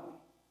not.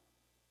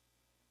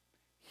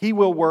 He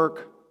will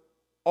work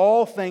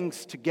all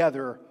things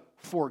together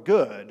for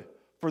good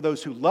for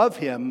those who love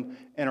him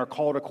and are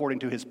called according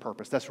to his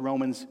purpose. That's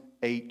Romans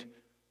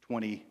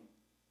 8:28.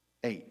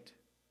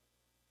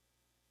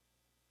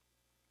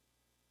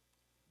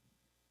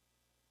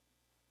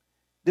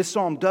 This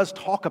psalm does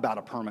talk about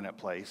a permanent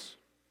place.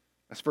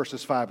 That's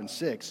verses 5 and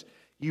 6.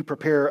 You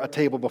prepare a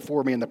table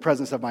before me in the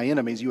presence of my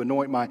enemies. You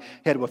anoint my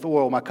head with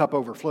oil. My cup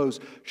overflows.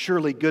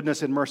 Surely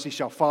goodness and mercy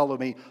shall follow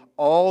me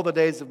all the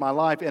days of my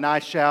life. And I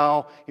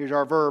shall, here's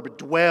our verb,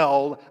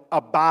 dwell,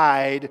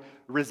 abide,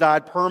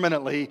 reside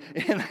permanently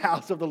in the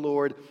house of the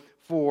Lord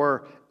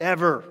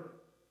forever.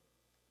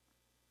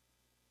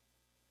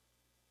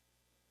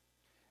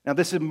 Now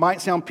this might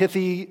sound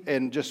pithy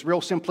and just real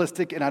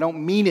simplistic, and I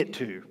don't mean it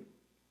to.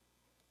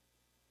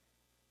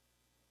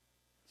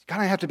 You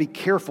kind of have to be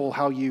careful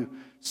how you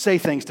say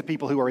things to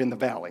people who are in the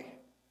valley.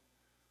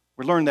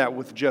 We learned that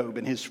with Job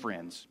and his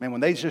friends. Man, when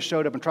they just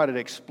showed up and tried to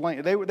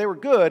explain, they were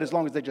good as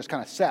long as they just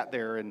kind of sat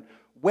there and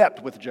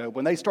wept with Job.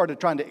 When they started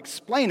trying to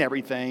explain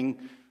everything,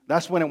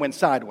 that's when it went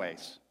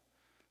sideways.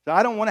 So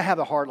I don't want to have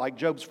a heart like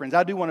Job's friends.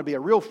 I do want to be a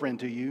real friend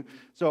to you.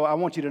 So I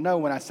want you to know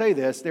when I say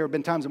this, there have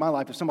been times in my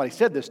life if somebody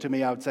said this to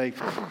me, I would say,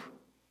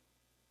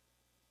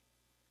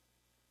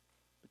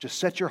 just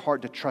set your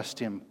heart to trust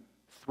him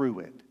through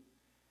it.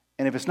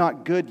 And if it's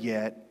not good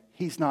yet,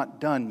 he's not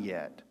done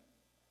yet.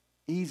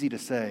 Easy to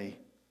say,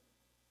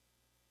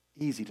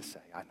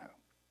 I know.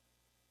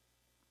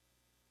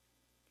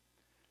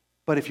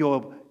 But if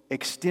you'll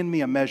extend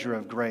me a measure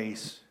of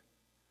grace,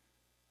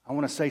 I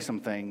want to say some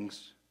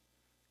things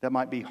that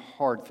might be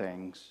hard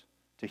things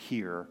to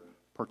hear,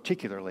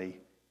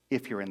 particularly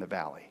if you're in the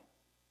valley.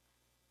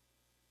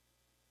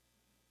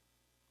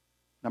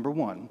 Number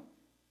one,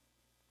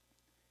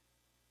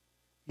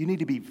 you need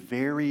to be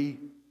very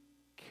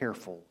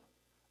careful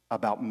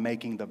about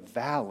making the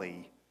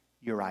valley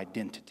your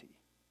identity.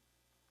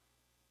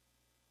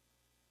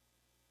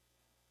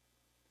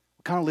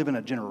 We kind of live in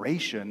a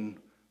generation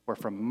where,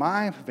 from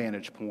my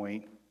vantage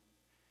point,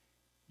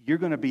 you're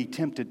going to be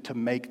tempted to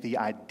make the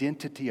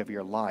identity of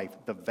your life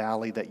the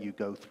valley that you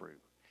go through.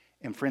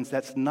 And friends,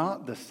 that's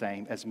not the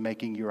same as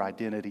making your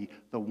identity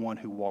the one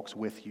who walks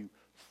with you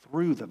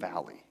through the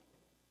valley.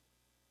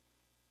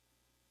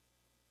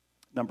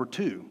 Number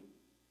two,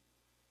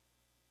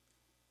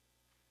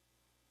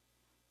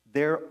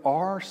 there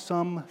are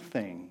some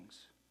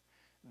things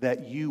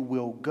that you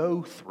will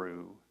go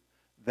through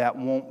that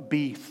won't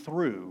be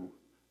through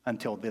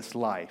until this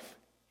life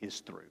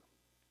is through.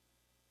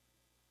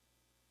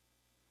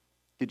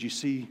 Did you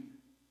see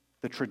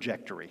the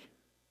trajectory?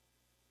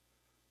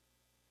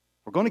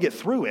 We're going to get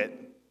through it,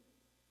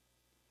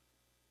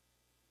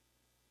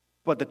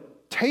 but the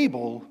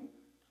table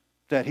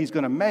that he's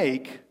going to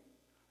make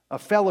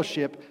of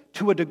fellowship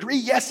to a degree,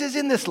 yes, is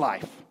in this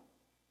life.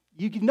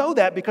 You know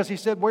that because he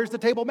said, where's the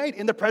table made?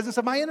 In the presence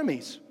of my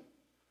enemies.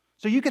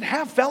 So you can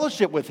have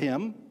fellowship with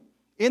him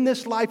in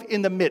this life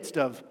in the midst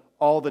of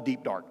all the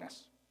deep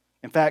darkness.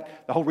 In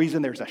fact, the whole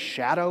reason there's a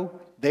shadow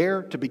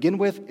there to begin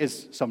with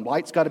is some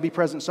light's got to be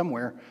present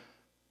somewhere. I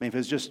mean, if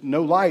it's just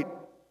no light,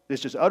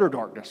 it's just utter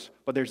darkness.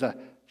 But there's a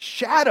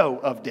shadow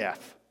of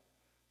death.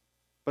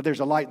 But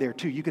there's a light there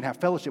too. You can have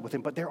fellowship with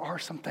him. But there are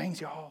some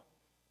things, y'all,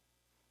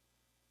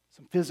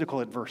 some physical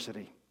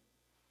adversity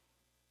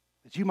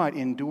that you might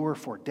endure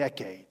for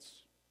decades.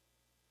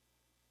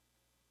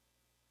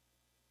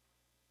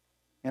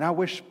 And I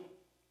wish,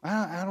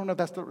 I don't know if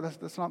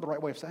that's not the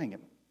right way of saying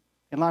it.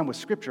 In line with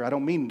Scripture, I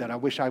don't mean that I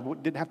wish I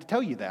didn't have to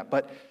tell you that.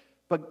 But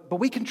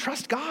we can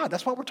trust God.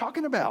 That's what we're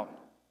talking about.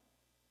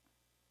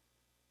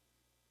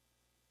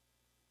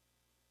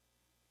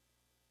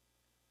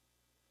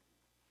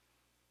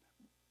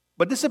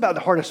 But this is about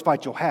the hardest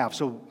fight you'll have,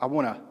 so I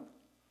want to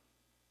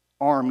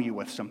arm you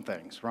with some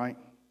things, right?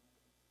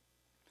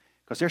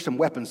 Because there's some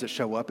weapons that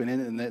show up,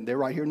 and they're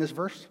right here in this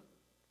verse.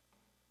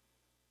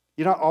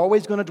 You're not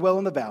always going to dwell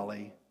in the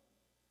valley,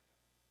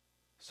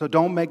 so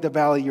don't make the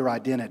valley your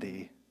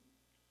identity.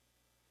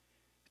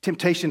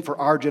 Temptation for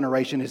our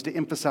generation is to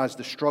emphasize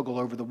the struggle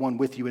over the one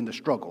with you in the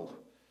struggle.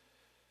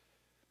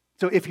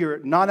 So if you're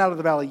not out of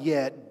the valley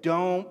yet,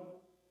 don't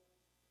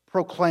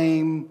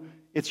proclaim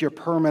it's your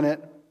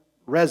permanent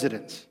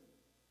residence.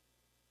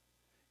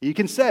 You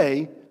can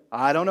say,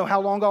 I don't know how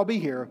long I'll be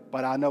here,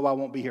 but I know I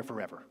won't be here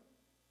forever.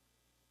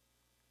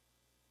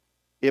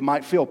 It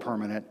might feel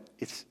permanent.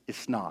 It's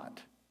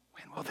not.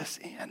 When will this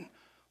end?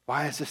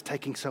 Why is this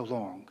taking so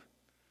long?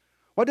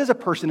 What does a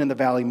person in the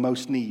valley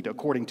most need,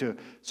 according to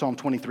Psalm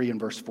 23 and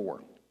verse 4?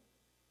 So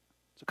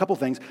a couple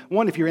things.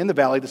 One, if you're in the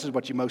valley, this is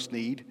what you most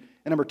need.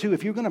 And number two,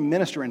 if you're going to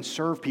minister and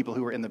serve people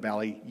who are in the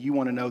valley, you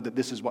want to know that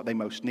this is what they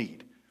most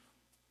need.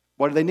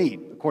 What do they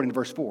need, according to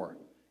verse 4?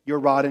 Your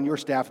rod and your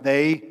staff,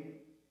 they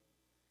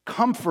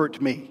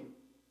comfort me.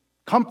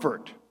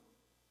 Comfort.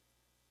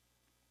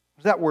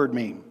 What does that word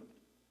mean?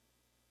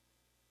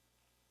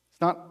 It's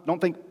not, don't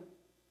think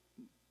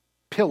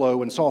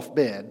pillow and soft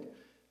bed.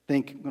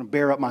 Think, I'm going to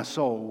bear up my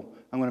soul.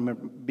 I'm going to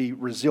be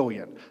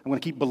resilient. I'm going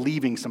to keep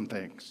believing some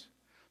things.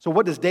 So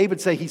what does David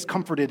say he's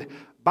comforted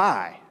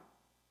by?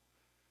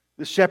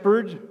 The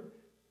shepherd,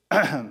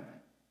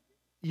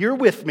 you're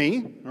with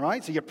me,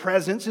 right? So your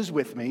presence is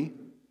with me.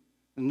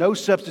 No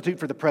substitute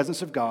for the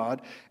presence of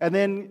God. And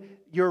then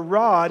your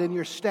rod and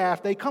your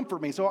staff, they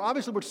comfort me. So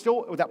obviously we're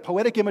still with that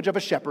poetic image of a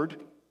shepherd.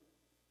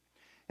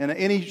 And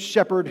any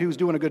shepherd who's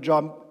doing a good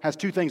job has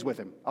two things with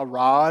him, a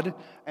rod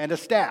and a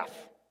staff.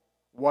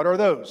 What are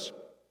those?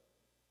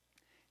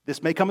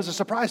 This may come as a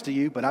surprise to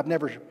you, but I've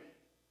never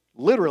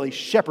literally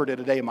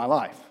shepherded a day in my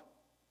life.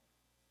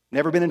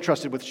 Never been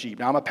entrusted with sheep.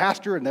 Now, I'm a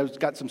pastor, and those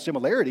got some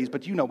similarities,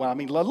 but you know what I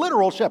mean, a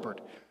literal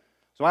shepherd.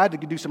 So I had to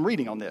do some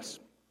reading on this.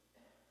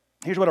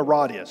 Here's what a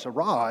rod is. A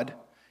rod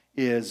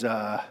is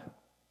a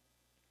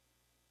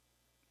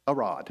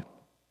rod.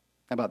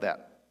 How about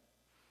that?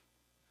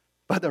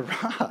 But the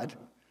rod,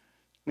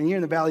 when you're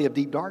in the valley of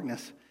deep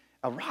darkness,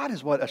 a rod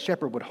is what a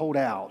shepherd would hold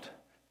out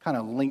kind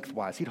of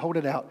lengthwise. He'd hold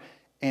it out,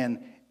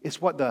 and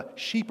it's what the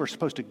sheep are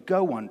supposed to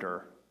go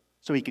under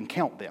so he can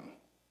count them.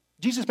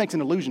 Jesus makes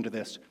an allusion to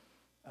this.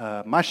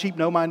 My sheep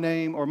know my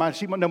name, or my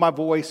sheep know my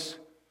voice.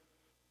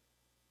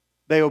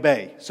 They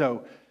obey.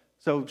 So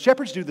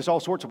shepherds do this all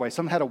sorts of ways.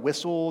 Some had a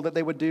whistle that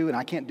they would do, and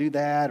I can't do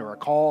that, or a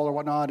call or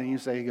whatnot, and you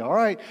say, all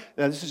right,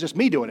 this is just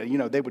me doing it. You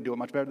know, they would do it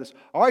much better than this.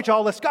 All right,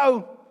 y'all, let's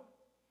go.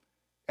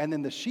 And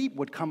then the sheep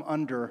would come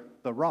under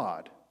the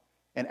rod,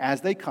 and as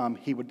they come,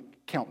 he would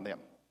count them.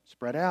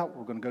 Spread out.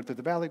 We're going to go through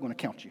the valley. We're going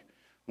to count you.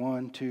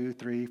 1, 2,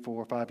 3,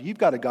 4, 5. You've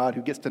got a God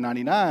who gets to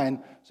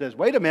 99, says,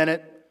 wait a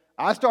minute.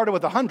 I started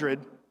with 100.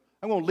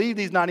 I'm going to leave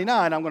these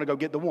 99. I'm going to go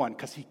get the one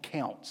because he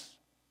counts.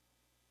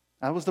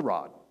 That was the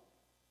rod.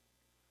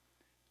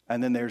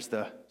 And then there's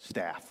the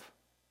staff.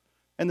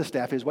 And the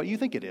staff is what you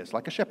think it is,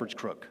 like a shepherd's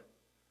crook,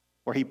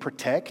 where he'd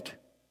protect.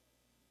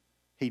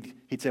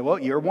 He'd say, well,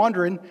 you're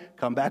wandering.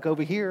 Come back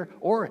over here.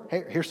 Or,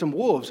 hey, here's some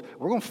wolves.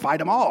 We're going to fight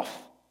them off.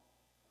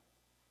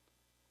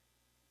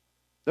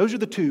 Those are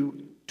the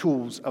two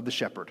tools of the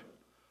shepherd.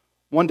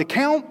 One to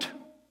count,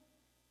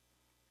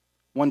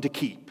 one to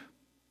keep.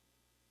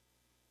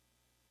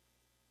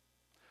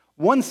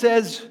 One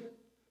says,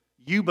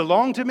 you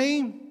belong to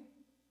me.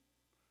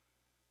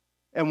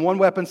 And one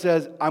weapon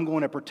says, I'm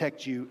going to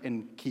protect you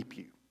and keep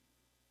you.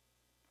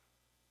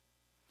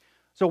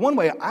 So one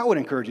way I would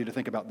encourage you to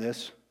think about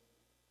this,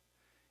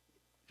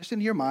 just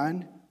in your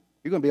mind,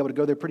 you're going to be able to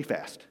go there pretty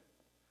fast.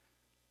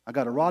 I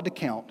got a rod to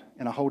count,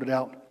 and I hold it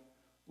out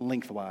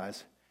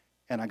lengthwise,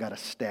 and I got a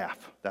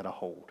staff that I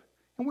hold.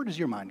 And where does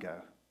your mind go?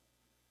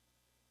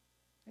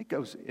 It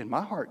goes, in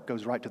my heart,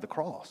 goes right to the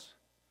cross.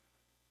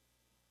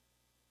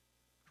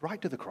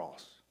 Right to the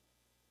cross.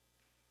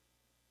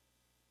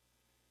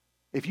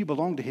 If you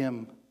belong to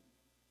him,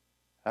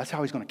 that's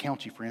how he's going to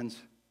count you, friends.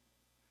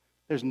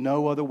 There's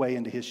no other way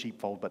into his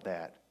sheepfold but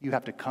that. You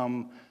have to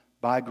come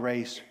by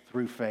grace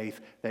through faith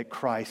that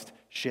Christ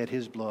shed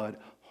his blood,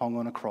 hung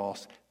on a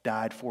cross,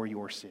 died for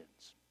your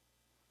sins.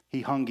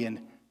 He hung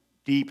in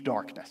deep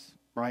darkness,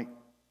 right?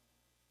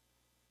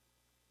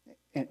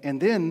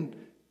 And then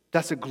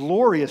that's a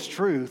glorious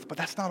truth, but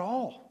that's not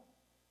all.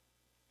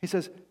 He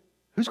says,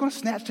 who's going to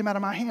snatch him out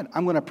of my hand?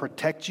 I'm going to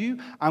protect you.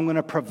 I'm going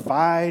to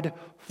provide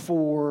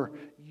for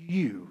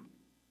you.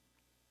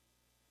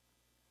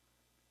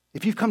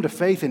 If you've come to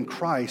faith in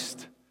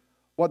Christ,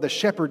 what the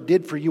shepherd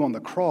did for you on the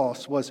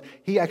cross was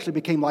he actually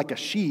became like a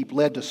sheep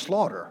led to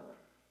slaughter.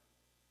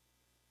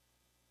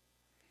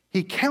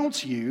 He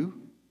counts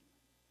you.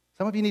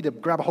 Some of you need to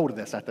grab a hold of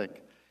this, I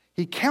think.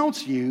 He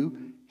counts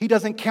you. He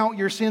doesn't count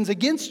your sins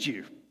against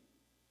you.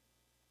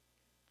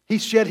 He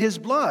shed his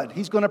blood.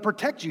 He's going to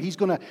protect you. He's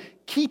going to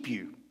keep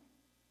you.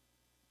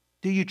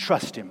 Do you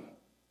trust him?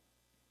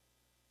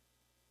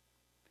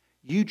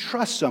 You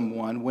trust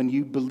someone when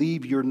you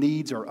believe your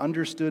needs are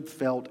understood,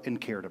 felt,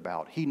 and cared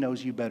about. He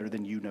knows you better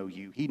than you know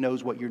you. He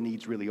knows what your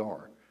needs really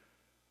are.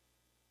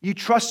 You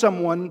trust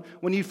someone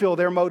when you feel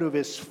their motive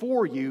is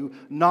for you,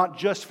 not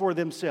just for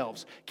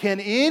themselves. Can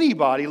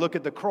anybody look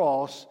at the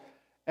cross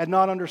and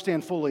not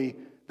understand fully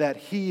that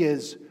he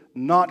is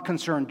not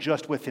concerned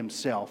just with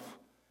himself?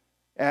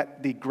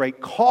 At the great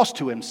cost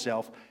to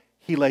himself,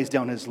 he lays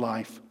down his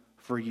life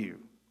for you.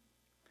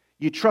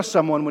 You trust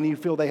someone when you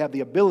feel they have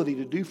the ability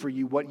to do for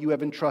you what you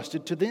have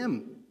entrusted to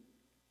them.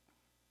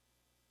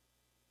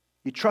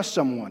 You trust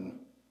someone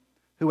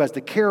who has the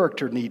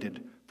character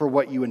needed for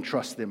what you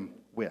entrust them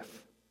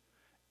with.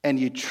 And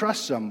you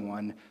trust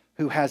someone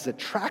who has a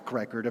track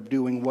record of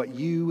doing what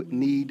you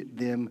need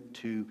them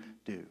to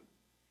do.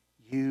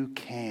 You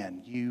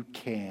can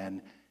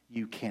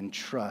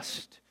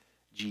trust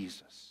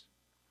Jesus.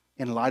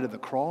 In light of the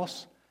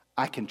cross,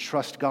 I can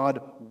trust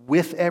God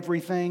with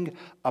everything,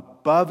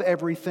 above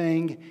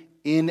everything,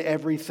 in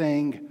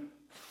everything,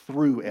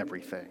 through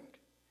everything.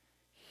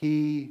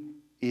 He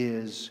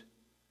is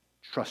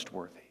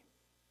trustworthy.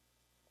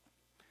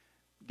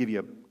 I'll give you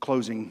a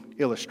closing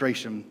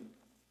illustration.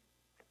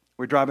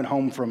 We're driving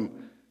home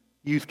from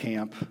youth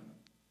camp,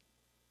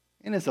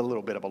 and it's a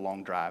little bit of a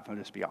long drive, I'll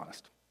just be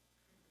honest.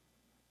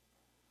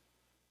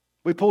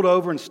 We pulled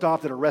over and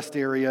stopped at a rest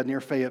area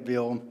near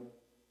Fayetteville.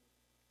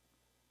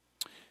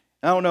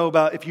 I don't know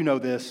about if you know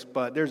this,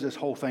 but there's this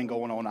whole thing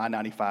going on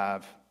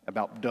I-95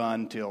 about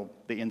done till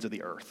the ends of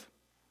the earth.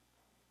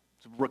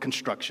 It's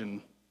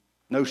construction,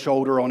 no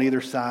shoulder on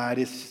either side.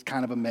 It's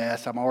kind of a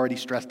mess. I'm already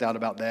stressed out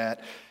about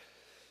that.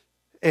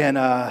 And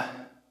I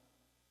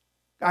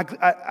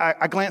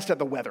glanced at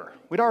the weather.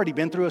 We'd already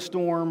been through a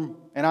storm,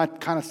 and I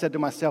kind of said to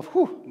myself,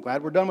 whew, I'm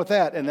glad we're done with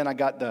that. And then I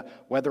got the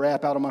weather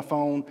app out on my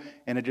phone,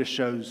 and it just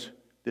shows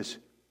this,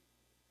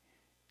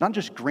 not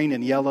just green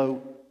and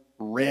yellow,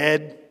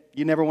 red.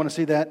 You never want to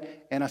see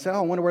that? And I said, oh,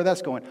 I wonder where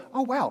that's going.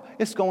 Oh, wow,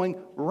 it's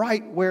going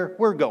right where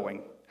we're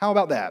going. How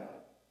about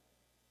that?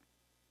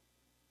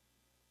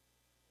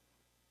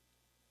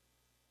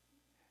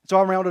 So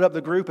I rounded up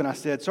the group and I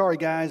said, sorry,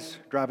 guys,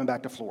 driving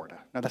back to Florida.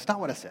 Now, that's not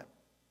what I said.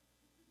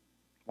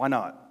 Why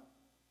not?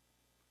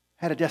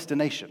 Had a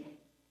destination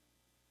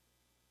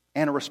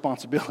and a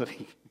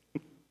responsibility.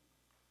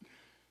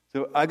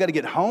 So I got to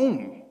get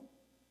home.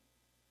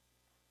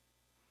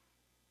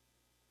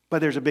 But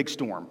there's a big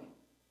storm.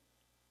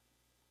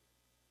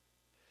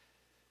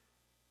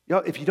 You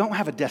know, if you don't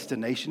have a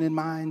destination in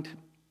mind,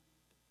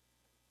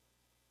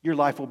 your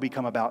life will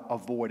become about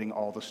avoiding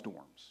all the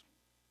storms.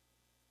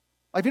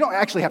 Like if you don't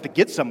actually have to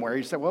get somewhere,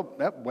 you say, well,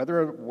 that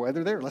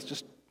weather there,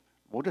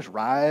 we'll just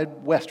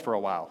ride west for a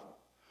while.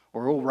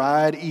 Or we'll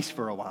ride east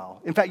for a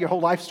while. In fact, your whole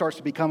life starts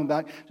to become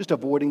about just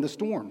avoiding the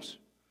storms.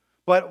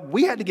 But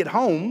we had to get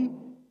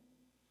home.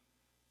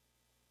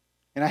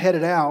 And I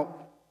headed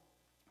out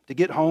to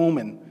get home,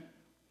 and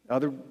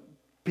other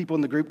people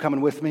in the group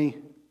coming with me.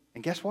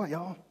 And guess what,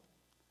 y'all?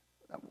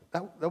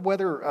 The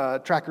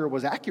weather tracker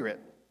was accurate.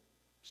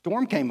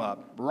 Storm came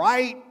up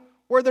right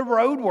where the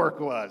road work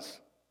was.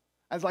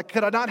 I was like,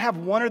 could I not have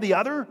one or the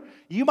other?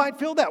 You might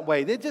feel that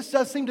way. It just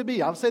does seem to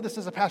be. I'll say this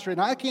as a pastor, and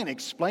I can't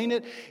explain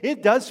it.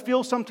 It does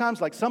feel sometimes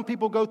like some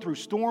people go through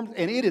storms,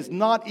 and it is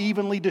not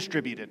evenly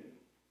distributed.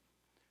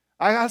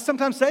 I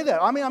sometimes say that.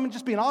 I mean, I'm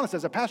just being honest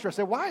as a pastor. I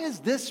say, why is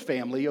this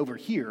family over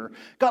here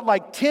got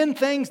like 10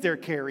 things they're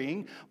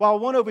carrying, while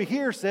one over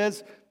here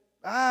says,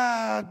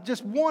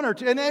 just one or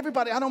two? And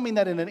everybody, I don't mean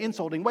that in an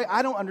insulting way.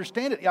 I don't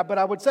understand it. Yeah, but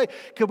I would say,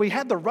 could we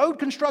have the road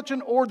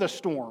construction or the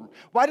storm?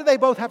 Why do they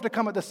both have to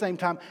come at the same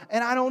time?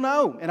 And I don't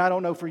know. And I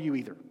don't know for you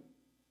either.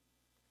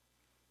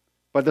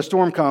 But the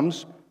storm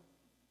comes,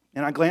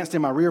 and I glanced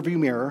in my rearview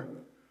mirror,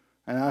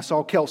 and I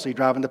saw Kelsey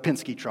driving the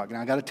Penske truck. And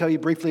I got to tell you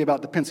briefly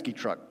about the Penske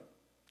truck.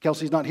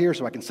 Kelsey's not here,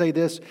 so I can say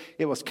this.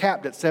 It was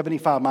capped at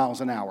 75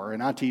 miles an hour.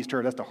 And I teased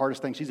her, that's the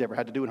hardest thing she's ever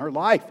had to do in her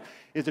life,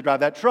 is to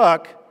drive that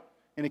truck,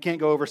 and it can't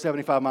go over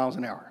 75 miles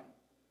an hour.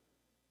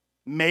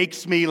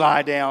 Makes me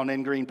lie down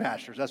in green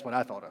pastures. That's what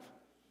I thought of.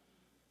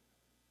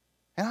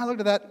 And I looked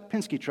at that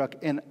Penske truck,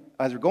 and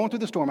as we're going through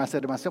the storm, I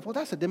said to myself, well,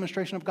 that's a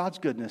demonstration of God's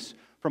goodness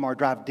from our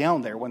drive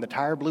down there when the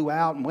tire blew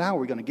out, and wow,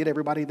 we're going to get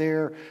everybody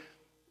there.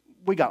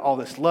 We got all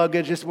this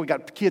luggage. We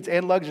got kids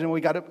and luggage, and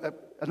we got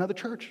another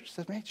church. She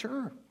says, man,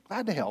 sure,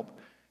 glad to help.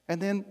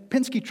 And then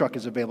Penske truck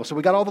is available. So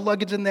we got all the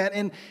luggage in that.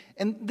 And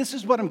this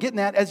is what I'm getting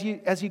at. As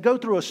you go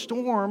through a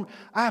storm,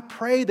 I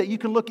pray that you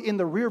can look in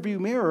the rearview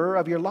mirror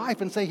of your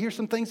life and say, here's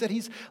some things that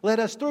he's led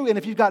us through. And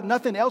if you've got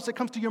nothing else that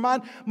comes to your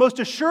mind, most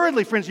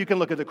assuredly, friends, you can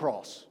look at the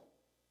cross.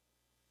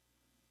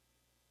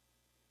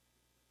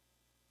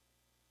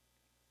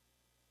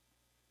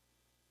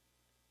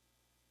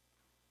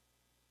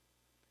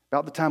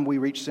 About the time we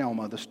reached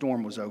Selma, the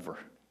storm was over.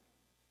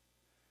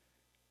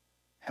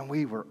 And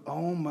we were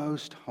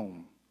almost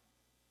home.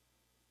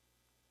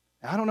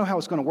 Now, I don't know how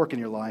it's going to work in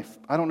your life.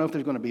 I don't know if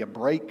there's going to be a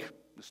break.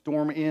 The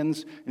storm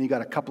ends, and you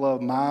got a couple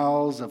of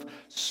miles of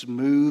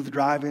smooth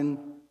driving.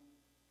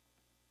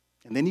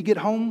 And then you get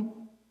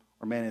home.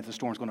 Or, man, if the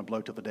storm's going to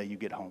blow till the day you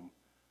get home.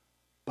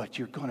 But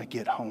you're going to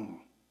get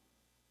home.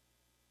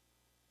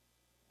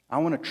 I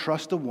want to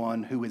trust the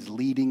one who is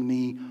leading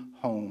me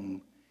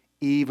home,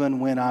 even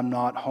when I'm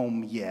not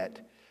home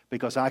yet,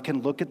 because I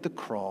can look at the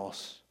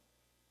cross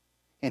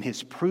and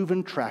his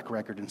proven track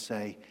record and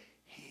say,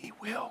 he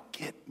will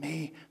get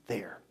me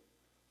there.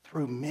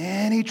 Through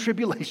many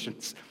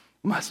tribulations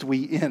must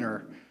we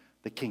enter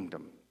the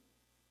kingdom.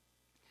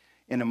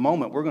 In a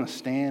moment, we're going to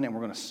stand and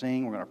we're going to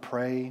sing, we're going to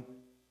pray.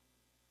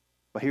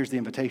 But here's the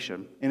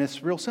invitation, and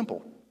it's real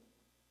simple.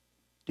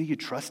 Do you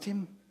trust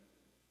him?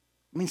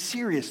 I mean,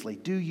 seriously,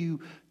 do you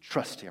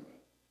trust him?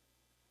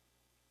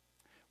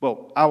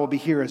 Well, I will be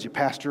here as your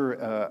pastor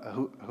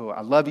who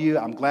I love you.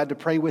 I'm glad to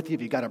pray with you.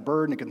 If you've got a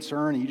burden, a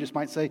concern, and you just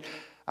might say,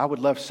 I would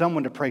love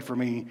someone to pray for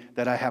me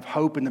that I have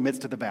hope in the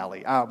midst of the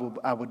valley. I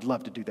would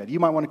love to do that. You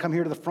might want to come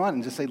here to the front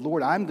and just say,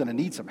 Lord, I'm going to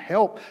need some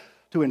help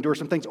to endure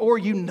some things. Or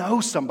you know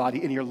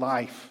somebody in your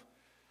life.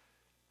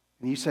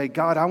 And you say,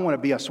 God, I want to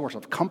be a source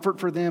of comfort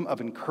for them,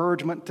 of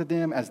encouragement to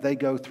them as they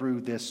go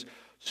through this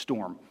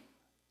storm.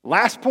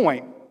 Last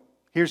point,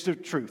 here's the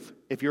truth.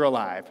 If you're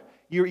alive,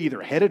 you're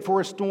either headed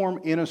for a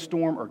storm, in a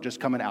storm, or just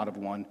coming out of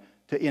one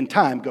to, in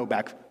time, go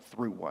back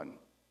through one.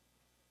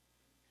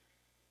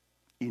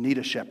 You need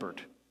a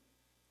shepherd.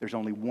 There's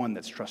only one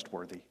that's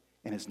trustworthy,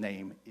 and his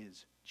name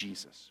is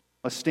Jesus.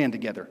 Let's stand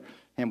together,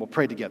 and we'll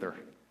pray together.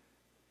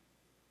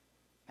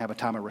 Have a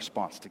time of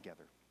response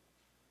together.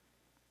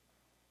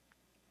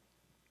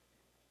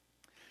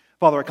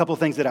 Father, a couple of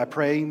things that I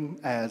pray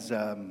as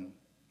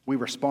we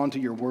respond to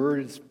your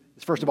words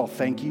is, first of all,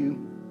 thank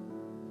you.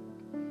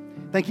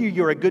 Thank you,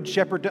 you're a good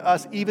shepherd to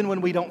us, even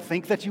when we don't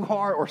think that you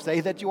are, or say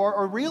that you are,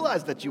 or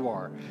realize that you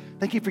are.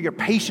 Thank you for your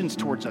patience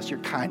towards us, your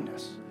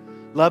kindness.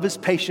 Love is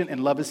patient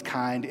and love is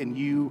kind, and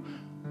you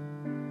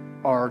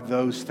are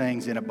those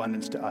things in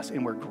abundance to us,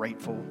 and we're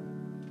grateful.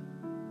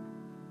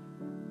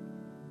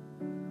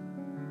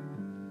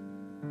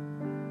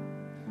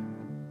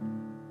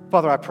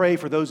 Father, I pray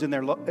for those in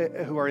there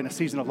who are in a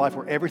season of life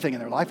where everything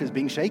in their life is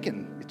being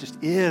shaken. It just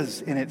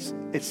is, and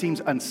it seems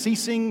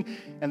unceasing,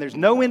 and there's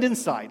no end in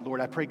sight.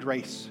 Lord, I pray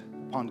grace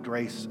upon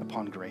grace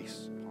upon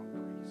grace upon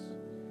grace.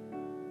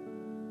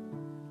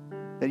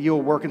 That you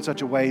will work in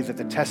such a way that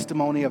the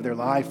testimony of their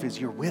life is,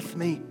 you're with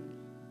me,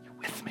 you're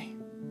with me.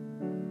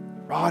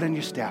 Your rod and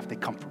your staff, they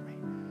comfort me.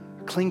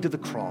 I cling to the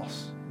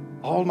cross.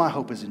 All my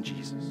hope is in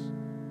Jesus.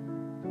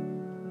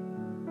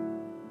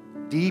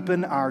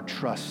 Deepen our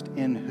trust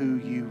in who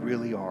you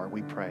really are,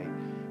 we pray.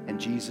 In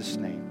Jesus'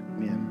 name,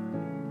 amen.